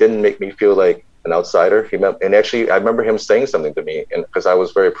me feel like an outsider. And actually, I remember him saying something to me, and because I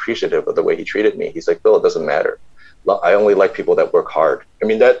was very appreciative of the way he treated me. He's like, "Bill, it doesn't matter. I only like people that work hard." I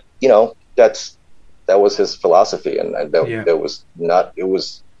mean, that was his philosophy, and that was not. It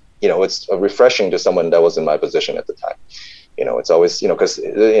was, it's refreshing to someone that was in my position at the time. It's always, because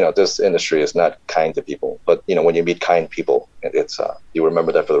this industry is not kind to people, but when you meet kind people, it's you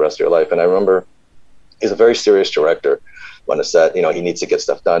remember that for the rest of your life. And I remember he's a very serious director on the set. He needs to get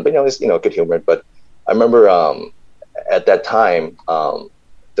stuff done, but he's good humored. But I remember at that time,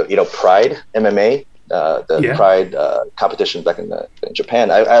 Pride MMA, Pride competition back in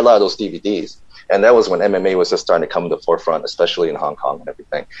Japan. I had a lot of those DVDs. And that was when MMA was just starting to come to the forefront, especially in Hong Kong and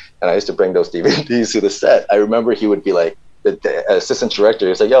everything. And I used to bring those DVDs to the set. I remember he would be like, the assistant director,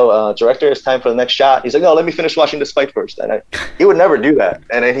 he's like, "Yo, director, it's time for the next shot." He's like, "No, let me finish watching this fight first." And he would never do that.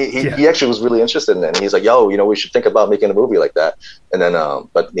 And then he actually was really interested in it. And he's like, "Yo, we should think about making a movie like that." And then,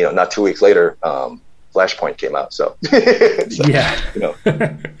 but not 2 weeks later, Flashpoint came out. So,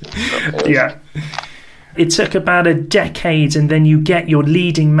 yeah. It took about a decade, and then you get your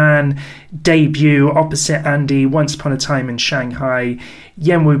leading man debut opposite Andy, Once Upon a Time in Shanghai.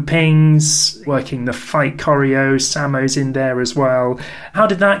 Yuen Woo-ping's working the fight choreo, Sammo's in there as well. How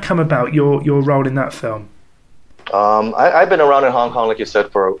did that come about, your role in that film? I've been around in Hong Kong, like you said,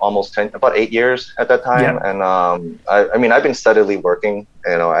 for about 8 years at that time. Yeah. And I've been steadily working.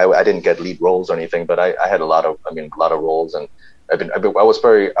 I didn't get lead roles or anything, but I had a lot of roles, and I was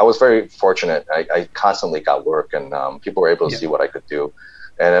very fortunate. I constantly got work, and people were able to see what I could do.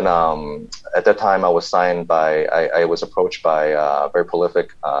 And then at that time, I was approached by a very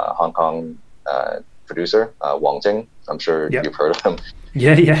prolific Hong Kong producer, Wong Jing. I'm sure you've heard of him.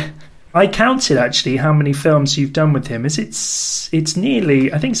 Yeah. I counted actually how many films you've done with him. It's nearly,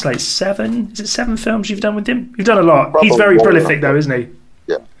 I think it's like 7. Is it 7 films you've done with him? You've done a lot. Probably. He's very prolific though, isn't he?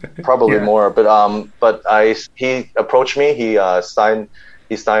 Yeah, probably more. But he approached me. He signed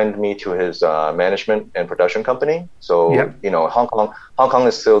me to his management and production company. So Hong Kong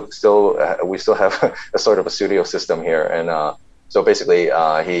is still we still have a sort of a studio system here, and so basically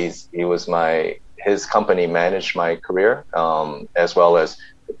his company managed my career, as well as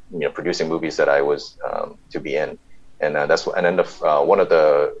producing movies that I was to be in, and that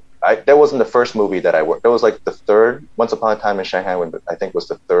wasn't the first movie that I worked. That was like the third. Once Upon a Time in Shanghai, I think was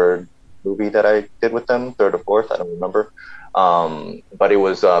the third movie that I did with them, third or fourth, I don't remember. But it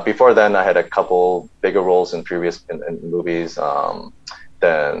was before then. I had a couple bigger roles in previous in movies.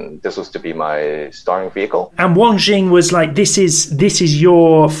 Then this was to be my starring vehicle. And Wong Jing was like, "This is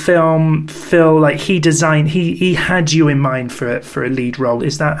your film, Phil." Like he had you in mind for a lead role.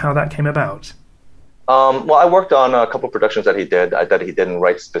 Is that how that came about? Well, I worked on a couple of productions that he did that he didn't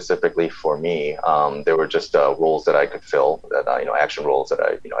write specifically for me. They were just roles that I could fill, that action roles that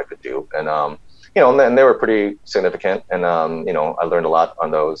I could do. And and they were pretty significant, and I learned a lot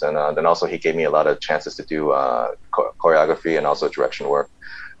on those, and then also he gave me a lot of chances to do choreography and also direction work.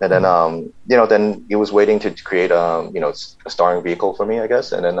 And then, then he was waiting to create, a starring vehicle for me, I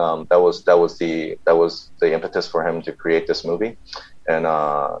guess. And then that was the impetus for him to create this movie. And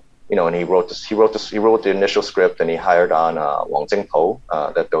and he wrote the initial script, and he hired on Wong Jing-po,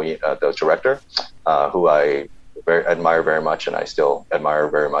 the director, who I admire very much, and I still admire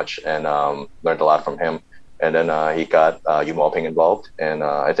very much, and learned a lot from him. And then he got Yu Mo-ping involved, and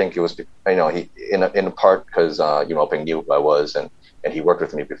I think it was he in part because Yu Mo-ping knew who I was, and he worked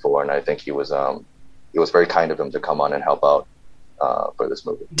with me before, and I think it was very kind of him to come on and help out for this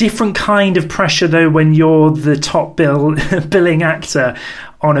movie. Different kind of pressure, though, when you're the top billing actor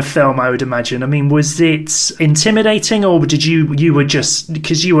on a film, I would imagine. I mean, was it intimidating, or did you were just,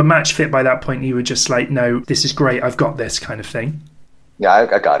 because you were match fit by that point, you were just like, no, this is great, I've got this kind of thing? Yeah,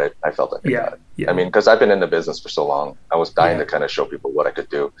 I got it. I felt like I got it. Yeah. I mean, because I've been in the business for so long, I was dying to kind of show people what I could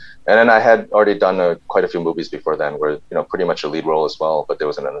do. And then I had already done quite a few movies before then where, pretty much a lead role as well, but there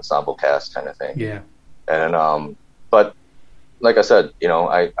was an ensemble cast kind of thing. Yeah. And then, but like I said,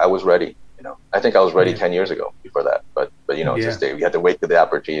 I was ready. I think I was ready 10 years ago before that. But just we had to wait till the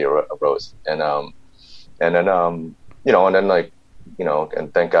opportunity arose. And and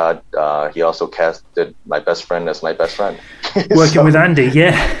thank God he also casted my best friend as my best friend. Working with Andy,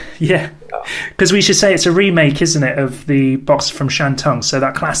 yeah. Because we should say it's a remake, isn't it, of the boxer from Shantung, so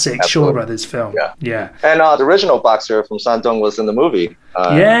that classic Shaw Brothers film. Yeah. And the original boxer from Shantung was in the movie.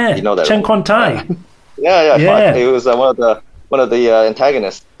 You know that. Chen Quan-tai. Yeah. He was one of the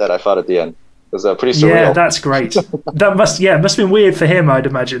antagonists that I fought at the end. It was pretty surreal. Yeah, that's great. That must have been weird for him, I'd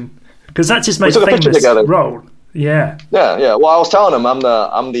imagine, because that's his most famous role. Yeah. Well, I was telling him I'm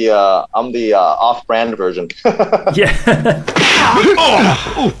the off-brand version. Yeah.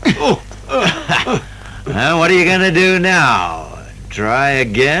 Well, what are you gonna do now? Try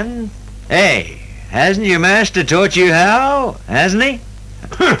again? Hey, hasn't your master taught you how? Hasn't he?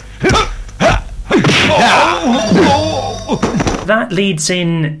 That leads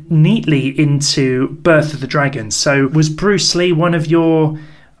in neatly into Birth of the Dragon. So, was Bruce Lee one of your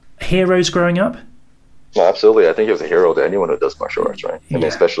heroes growing up? Well, absolutely. I think he was a hero to anyone who does martial arts, right? I mean,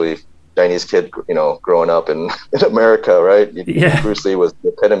 especially Chinese kid, growing up in America, right? Bruce Lee was the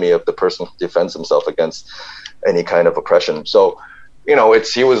epitome of the person who defends himself against any kind of oppression. So,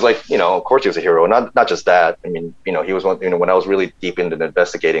 he was like, of course he was a hero. Not just that. I mean, he was one, when I was really deep into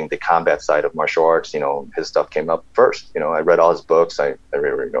investigating the combat side of martial arts, his stuff came up first. I read all his books. I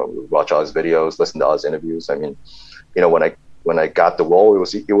watched all his videos, listened to all his interviews. I mean, when I got the role, it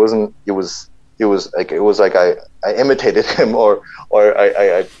was like I imitated him or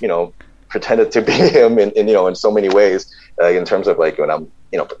I pretended to be him in so many ways, in terms of like when I'm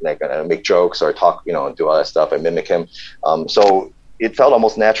I make jokes or talk and do all that stuff, I mimic him, so it felt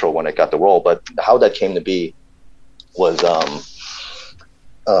almost natural when I got the role. But how that came to be was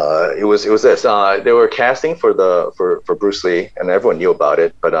it was this, they were casting for Bruce Lee, and everyone knew about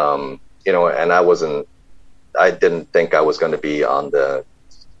it, but and I didn't think I was going to be on the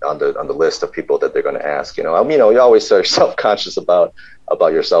list of people that they're going to ask. You're always sort of self-conscious about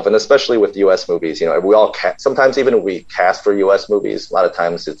yourself, and especially with U.S. movies. We all sometimes even if we cast for U.S. movies, a lot of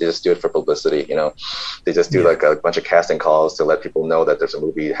times they just do it for publicity. They just do like a bunch of casting calls to let people know that there's a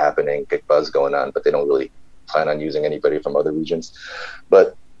movie happening, get buzz going on, but they don't really plan on using anybody from other regions.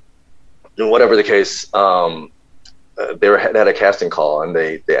 But whatever the case, they had a casting call, and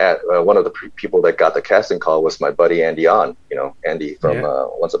they one of the people that got the casting call was my buddy Andy On, Andy from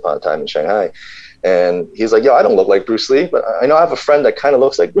Once Upon a Time in Shanghai. And he's like, I don't look like Bruce Lee, but I know I have a friend that kind of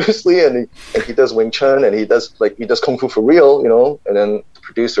looks like Bruce Lee, and he does Wing Chun, and he does Kung Fu for real, And then the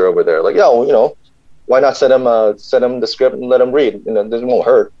producer over there, like, why not send him the script and let him read? It won't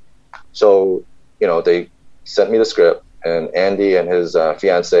hurt. So, they sent me the script, and Andy and his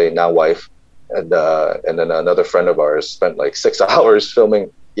fiance, now wife, and then another friend of ours spent like 6 hours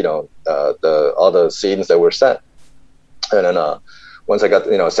filming, all the scenes that were sent. And then once I got,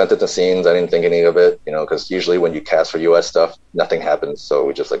 sent it the scenes, I didn't think any of it, because usually when you cast for U.S. stuff, nothing happens. So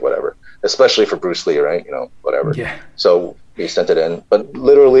we just like, whatever, especially for Bruce Lee, right? Whatever. Yeah. So we sent it in, but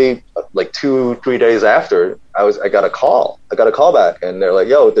literally like 2-3 days after, I got a call back, and they're like,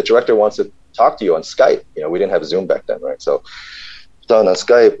 yo, the director wants to talk to you on Skype. We didn't have Zoom back then, right? So done on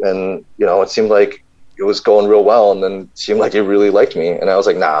Skype, and it seemed like it was going real well, and then it seemed like he really liked me, and I was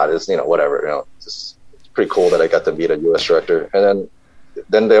like, nah, this, whatever, it's pretty cool that I got to meet a U.S. director. And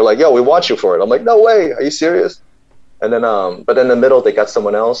then they're like, yo, we want you for it. I'm like, no way, are you serious? And then but in the middle they got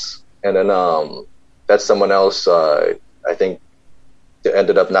someone else, and then that someone else, I think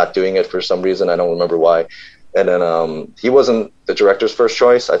ended up not doing it for some reason. I don't remember why. And then he wasn't the director's first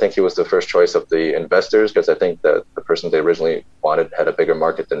choice. I think he was the first choice of the investors, because I think that the person they originally wanted had a bigger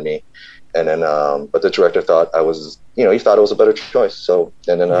market than me. And then, but the director thought I was, he thought it was a better choice. So,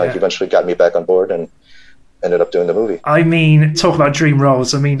 and then he eventually got me back on board and ended up doing the movie. I mean, talk about dream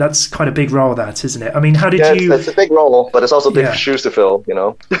roles. I mean, that's quite a big role, that, isn't it? I mean, how did you... It's a big role, but it's also big shoes to fill,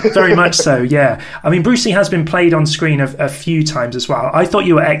 Very much so, yeah. I mean, Bruce Lee has been played on screen a few times as well. I thought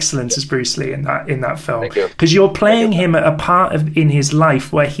you were excellent as Bruce Lee in that film. Thank you. Because you're playing him at a part in his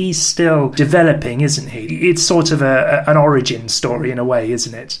life where he's still developing, isn't he? It's sort of an origin story in a way,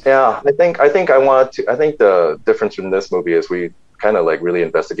 isn't it? Yeah, I think the difference in this movie is we kind of like really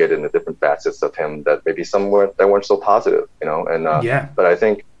investigated in the different facets of him that maybe some weren't so positive, and but I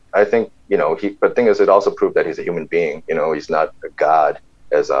think but the thing is, it also proved that he's a human being. He's not a god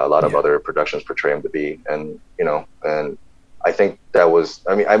as a lot of other productions portray him to be, and and I think that was,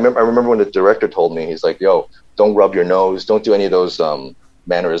 I remember when the director told me, he's like, yo, don't rub your nose, don't do any of those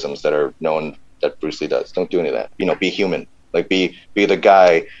mannerisms that are known that Bruce Lee does, don't do any of that, be human, like be the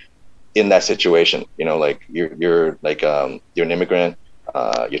guy in that situation, like you're like you're an immigrant,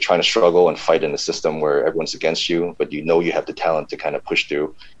 you're trying to struggle and fight in a system where everyone's against you, but you have the talent to kind of push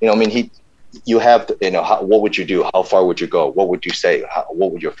through. You have to, what would you do? How far would you go? What would you say?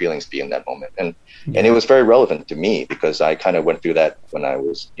 What would your feelings be in that moment? And it was very relevant to me because I kind of went through that when I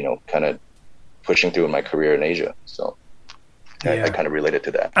was, kind of pushing through in my career in Asia. So I kind of related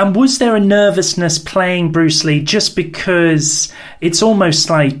to that. And was there a nervousness playing Bruce Lee just because it's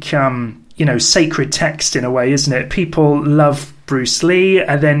almost like, sacred text in a way, isn't it? People love Bruce Lee,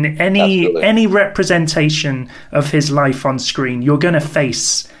 and then any representation of his life on screen, you're going to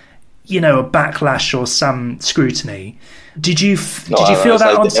face, a backlash or some scrutiny. Did you feel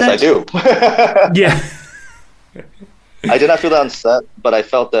that on set? Yes, I do. Yeah. I did not feel that on set, but I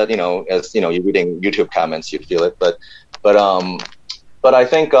felt that, as you're reading YouTube comments, you'd feel it. But I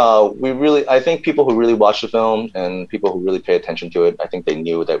think I think people who really watch the film and people who really pay attention to it, I think they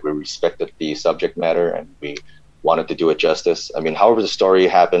knew that we respected the subject matter and we wanted to do it justice. However the story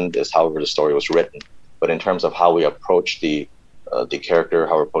happened is however the story was written. But in terms of how we approach the character,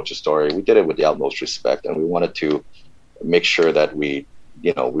 how we approach the story, we did it with the utmost respect, and we wanted to make sure that we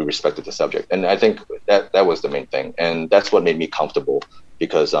respected the subject. And I think that was the main thing. And that's what made me comfortable,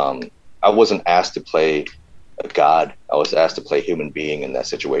 because I wasn't asked to play a god. I was asked to play a human being in that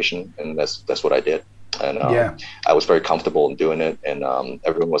situation. And that's what I did. And I was very comfortable in doing it. And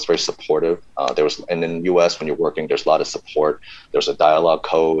everyone was very supportive. And in the US, when you're working, there's a lot of support. There's a dialogue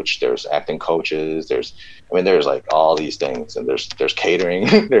coach, there's acting coaches, there's like all these things, and there's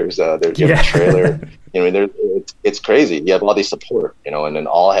catering, there's a trailer. It's crazy. You have all these support, and then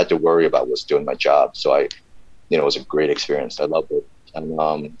all I had to worry about was doing my job. So it was a great experience. I loved it. And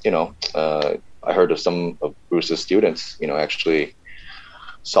I heard of some of Bruce's students, actually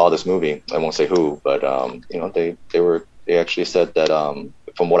saw this movie. I won't say who, but they actually said that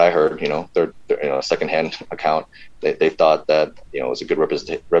from what I heard, their secondhand account, they thought that it was a good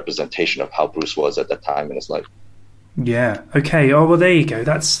representation of how Bruce was at that time in his life. Yeah. Okay. Oh, well, there you go.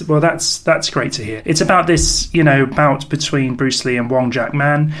 That's great to hear. It's about this, bout between Bruce Lee and Wong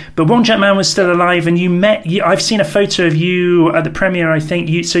Jack-man. But Wong Jack-man was still alive, and I've seen a photo of you at the premiere, I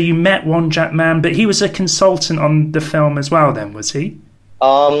think. So you met Wong Jack-man, but he was a consultant on the film as well. Then was he?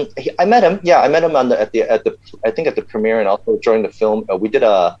 I met him. Yeah, I met him at the premiere, and also during the film.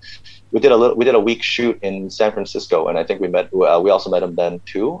 We did a week shoot in San Francisco, and I think we also met him then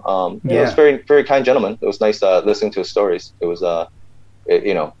too. He was a very, very kind gentleman. It was nice listening to his stories. It was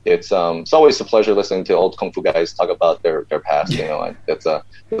it's always a pleasure listening to old kung fu guys talk about their past. That's a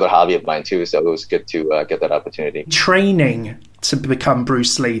hobby of mine too. So it was good to get that opportunity. Training to become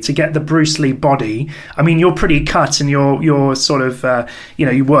Bruce Lee, to get the Bruce Lee body. You're pretty cut and you're sort of,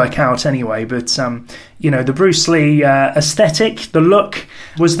 you work out anyway, but, the Bruce Lee aesthetic, the look,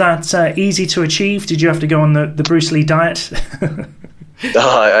 was that easy to achieve? Did you have to go on the Bruce Lee diet?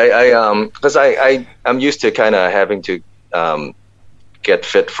 Because I'm used to kind of having to get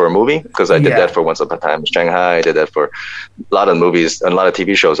fit for a movie, because I did that for Once Upon a Time in Shanghai. I did that for a lot of movies and a lot of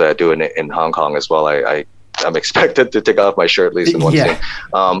TV shows that I do in Hong Kong as well. I'm expected to take off my shirt at least in one scene.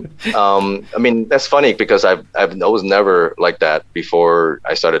 That's funny because I was never like that before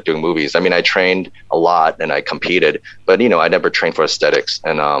I started doing movies. I trained a lot and I competed, but I never trained for aesthetics.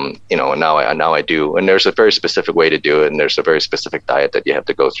 And and now I do. And there's a very specific way to do it, and there's a very specific diet that you have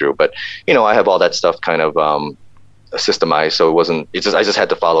to go through. But I have all that stuff kind of systemized, so I just had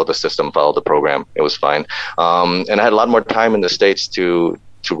to follow the system, follow the program. It was fine. And I had a lot more time in the States to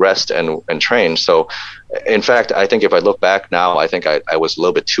to rest and train. So, in fact, I think if I look back now, I think I was a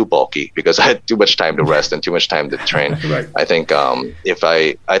little bit too bulky because I had too much time to rest and too much time to train. Right. I think if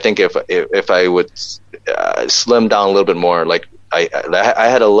I would slim down a little bit more, like I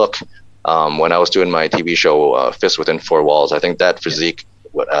had a look when I was doing my TV show Fist Within Four Walls. I think that physique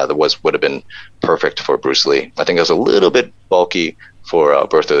would have been perfect for Bruce Lee. I think it was a little bit bulky for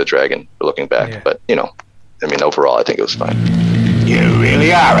Birth of the Dragon, looking back, but overall, I think it was fine. You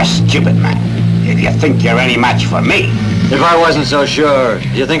really are a stupid man. If you think you're any match for me. If I wasn't so sure, do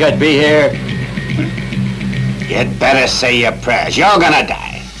you think I'd be here? You'd better say your prayers. You're gonna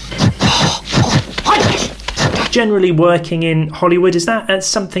die. Generally working in Hollywood, is that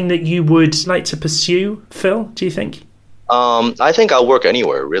something that you would like to pursue, Phil, do you think? I think I'll work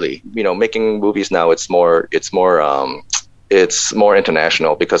anywhere, really. Making movies now, it's more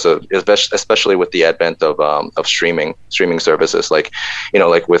international because of, especially with the advent of streaming services. Like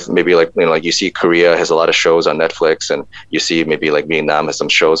with maybe like you see Korea has a lot of shows on Netflix, and you see maybe like Vietnam has some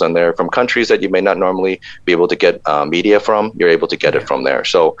shows on there from countries that you may not normally be able to get media from. You're able to get it from there.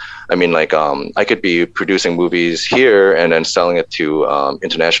 So I could be producing movies here and then selling it to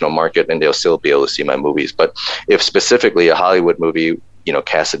international market, and they'll still be able to see my movies. But if specifically a Hollywood movie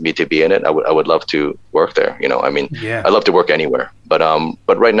casted me to be in it, I would love to work there. I love to work anywhere. But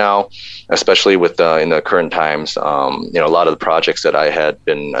right now, especially with in the current times, a lot of the projects that I had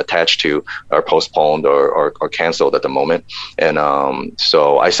been attached to are postponed or canceled at the moment. And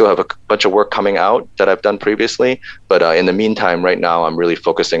so I still have a bunch of work coming out that I've done previously. But in the meantime, right now, I'm really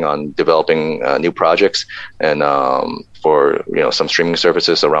focusing on developing new projects and for some streaming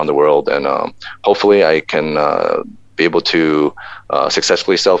services around the world. And hopefully I can be able to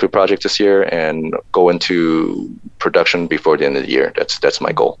successfully sell a few projects this year and go into production before the end of the year. That's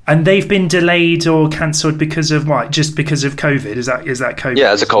my goal. And they've been delayed or cancelled because of what? Just because of COVID? Is that COVID?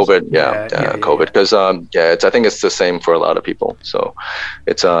 Yeah, it's a COVID. COVID. Because I think it's the same for a lot of people. So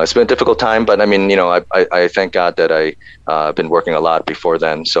it's been a difficult time, but I thank God that I've been working a lot before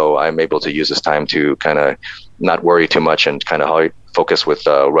then, so I'm able to use this time to kind of not worry too much and kind of focus with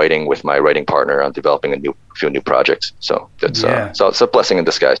writing with my writing partner on developing a few new projects. So that's so it's a blessing in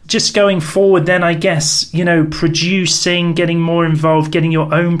disguise. Just going forward then, I guess, producing, getting more involved, getting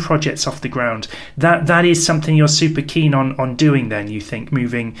your own projects off the ground, that is something you're super keen on doing then, you think,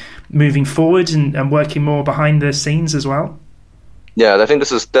 moving forward and working more behind the scenes as well? Yeah, I think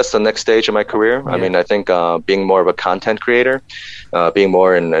that's the next stage of my career. Yeah. I think being more of a content creator, being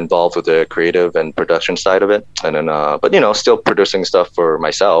more involved with the creative and production side of it, and then but still producing stuff for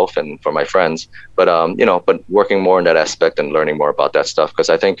myself and for my friends, but but working more in that aspect and learning more about that stuff, because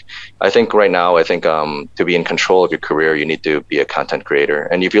I think right now to be in control of your career, you need to be a content creator.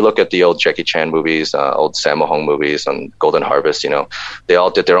 And if you look at the old Jackie Chan movies, old Sammo Hung movies on Golden Harvest, they all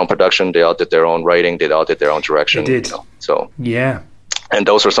did their own production, they all did their own writing, they all did their own direction. They did. So yeah. And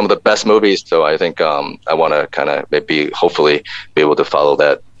those were some of the best movies. So I think I want to kind of hopefully be able to follow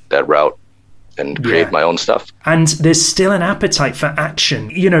that route and create my own stuff. And there's still an appetite for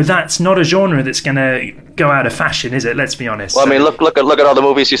action. That's not a genre that's going to go out of fashion, is it? Let's be honest. Well, look at all the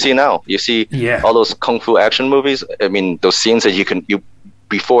movies you see now. You see all those kung fu action movies. Those scenes that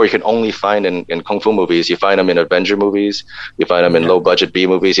before you can only find in kung fu movies, you find them in adventure movies, you find them in low budget B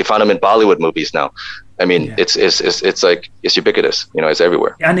movies, you find them in Bollywood movies now. It's like it's ubiquitous. It's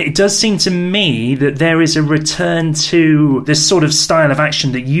everywhere. And it does seem to me that there is a return to this sort of style of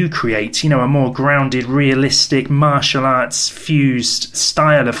action that you create. A more grounded, realistic, martial arts fused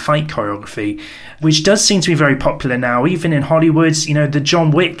style of fight choreography, which does seem to be very popular now, even in Hollywood. The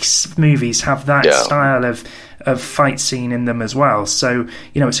John Wick's movies have that style of fight scene in them as well. So,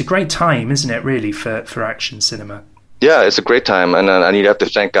 it's a great time, isn't it, really, for action cinema? Yeah, it's a great time, and you'd have to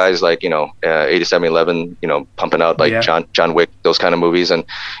thank guys like 8711, pumping out like John Wick, those kind of movies, and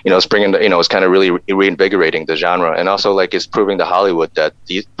it's bringing it's kind of really reinvigorating the genre, and also like it's proving to Hollywood that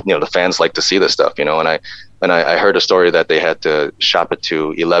the fans like to see this stuff, and I heard a story that they had to shop it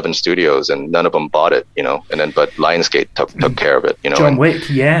to 11 studios and none of them bought it, but Lionsgate took care of it, John Wick,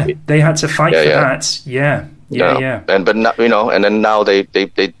 they had to fight for that, yeah. And but now, and then now they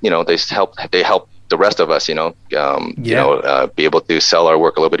help the rest of us, be able to sell our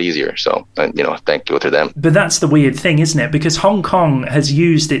work a little bit easier. So, thank you to them. But that's the weird thing, isn't it? Because Hong Kong has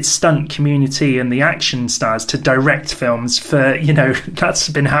used its stunt community and the action stars to direct films for, that's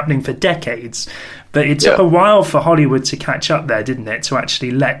been happening for decades. But it took a while for Hollywood to catch up there, didn't it? To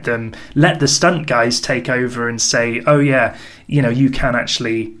actually let the stunt guys take over and say, oh yeah, you can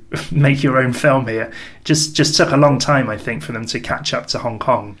actually make your own film here. Just took a long time, I think, for them to catch up to Hong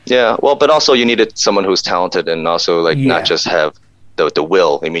Kong. Yeah, well, but also you needed someone who's talented and also not just have the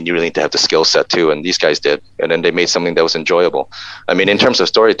will. I mean, you really need to have the skill set too, and these guys did. And then they made something that was enjoyable. I mean, in terms of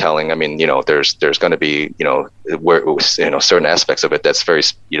storytelling, I mean, there's going to be, certain aspects of it that's very,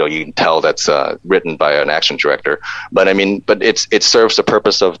 you can tell that's written by an action director. But I mean, it serves the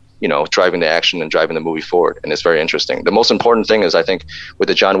purpose of, driving the action and driving the movie forward, and it's very interesting. The most important thing is, I think, with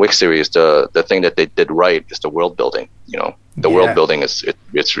the John Wick series, the thing that they did right is the world building. The world building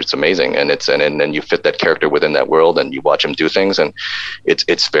it's amazing, and then you fit that character within that world, and you watch him do things, and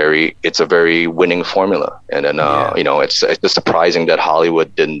it's a very winning formula. And then it's just surprising that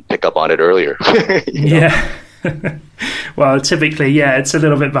Hollywood didn't pick up on it earlier. Yeah. Well, typically, it's a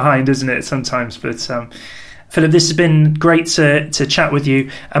little bit behind, isn't it, sometimes? But Philip, this has been great to chat with you,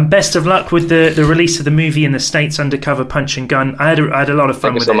 and best of luck with the release of the movie in the States, Undercover Punch and Gun. I had a lot of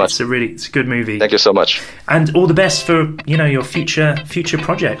fun with it. Much. It's a good movie. Thank you so much. And all the best for your future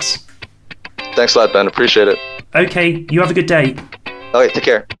projects. Thanks a lot, Ben. Appreciate it. Okay, you have a good day. Okay, take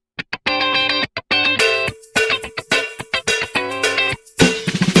care.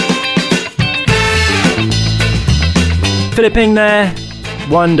 Philip Ng there.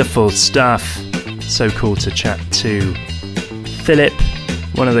 Wonderful stuff. So cool to chat to Philip,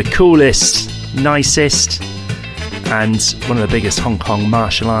 one of the coolest, nicest, and one of the biggest Hong Kong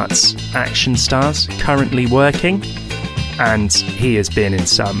martial arts action stars currently working. And he has been in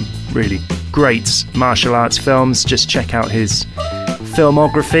some really great martial arts films. Just check out his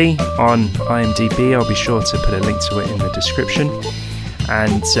filmography on IMDb. I'll be sure to put a link to it in the description.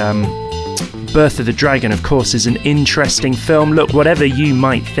 And Birth of the Dragon, of course, is an interesting film. Look, whatever you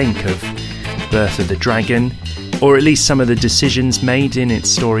might think of Birth of the Dragon, or at least some of the decisions made in its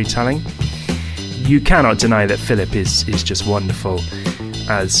storytelling, you cannot deny that Philip is just wonderful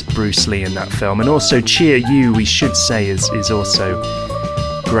as Bruce Lee in that film. And also Cheer Yu, we should say, is also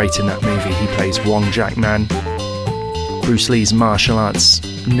great in that movie. He plays Wong Jack Man, Bruce Lee's martial arts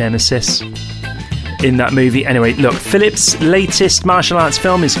nemesis in that movie. Anyway, look, Philip's latest martial arts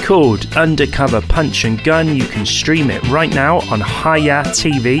film is called Undercover Punch and Gun. You can stream it right now on Hi-Ya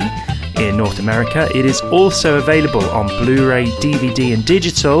TV in North America. It is also available on Blu-ray, DVD and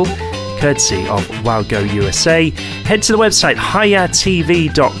digital, courtesy of Walgo USA. Head to the website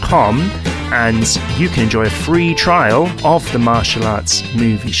hiatv.com and you can enjoy a free trial of the martial arts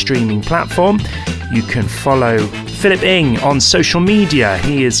movie streaming platform. You can follow Philip Ng on social media.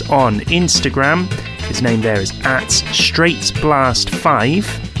 He is on Instagram. His name there is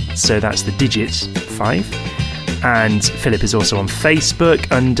 @StraightBlast5, so that's the digit 5. And Philip is also on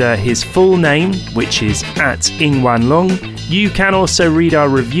Facebook under his full name, which is @IngWanLong. You can also read our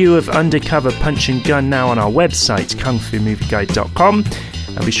review of Undercover Punch and Gun now on our website, kungfumovieguide.com.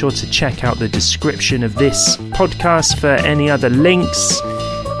 And be sure to check out the description of this podcast for any other links.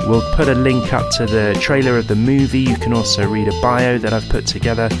 We'll put a link up to the trailer of the movie. You can also read a bio that I've put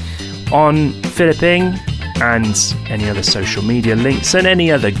together on Philip Ng and any other social media links and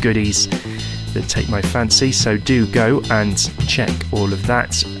any other goodies that take my fancy. So do go and check all of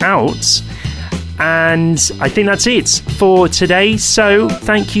that out. And I think that's it for today. So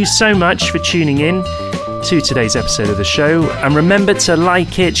thank you so much for tuning in to today's episode of the show. And remember to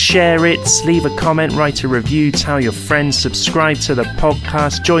like it, share it, leave a comment, write a review, tell your friends, subscribe to the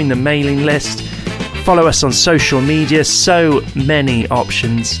podcast, join the mailing list, follow us on social media. So many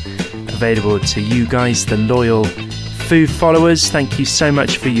options available to you guys, the loyal Foo followers. Thank you so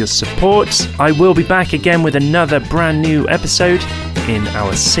much for your support. I will be back again with another brand new episode in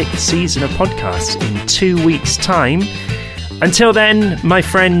our 6th season of podcasts in 2 weeks' time. Until then, my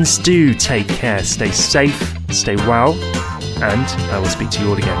friends, do take care. Stay safe, stay well, and I will speak to you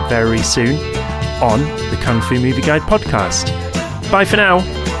all again very soon on the Kung Fu Movie Guide podcast. Bye for now.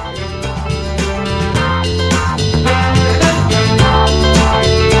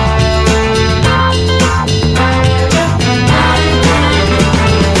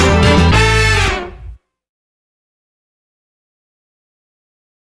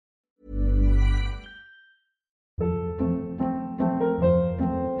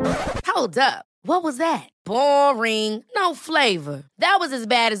 Hold up. What was that? Boring. No flavor. That was as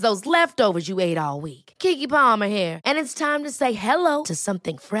bad as those leftovers you ate all week. Keke Palmer here. And it's time to say hello to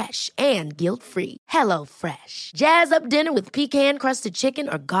something fresh and guilt-free. Hello Fresh. Jazz up dinner with pecan-crusted chicken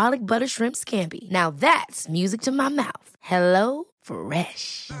or garlic butter shrimp scampi. Now that's music to my mouth. Hello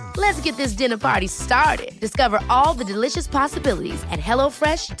Fresh. Let's get this dinner party started. Discover all the delicious possibilities at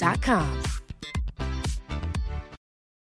HelloFresh.com.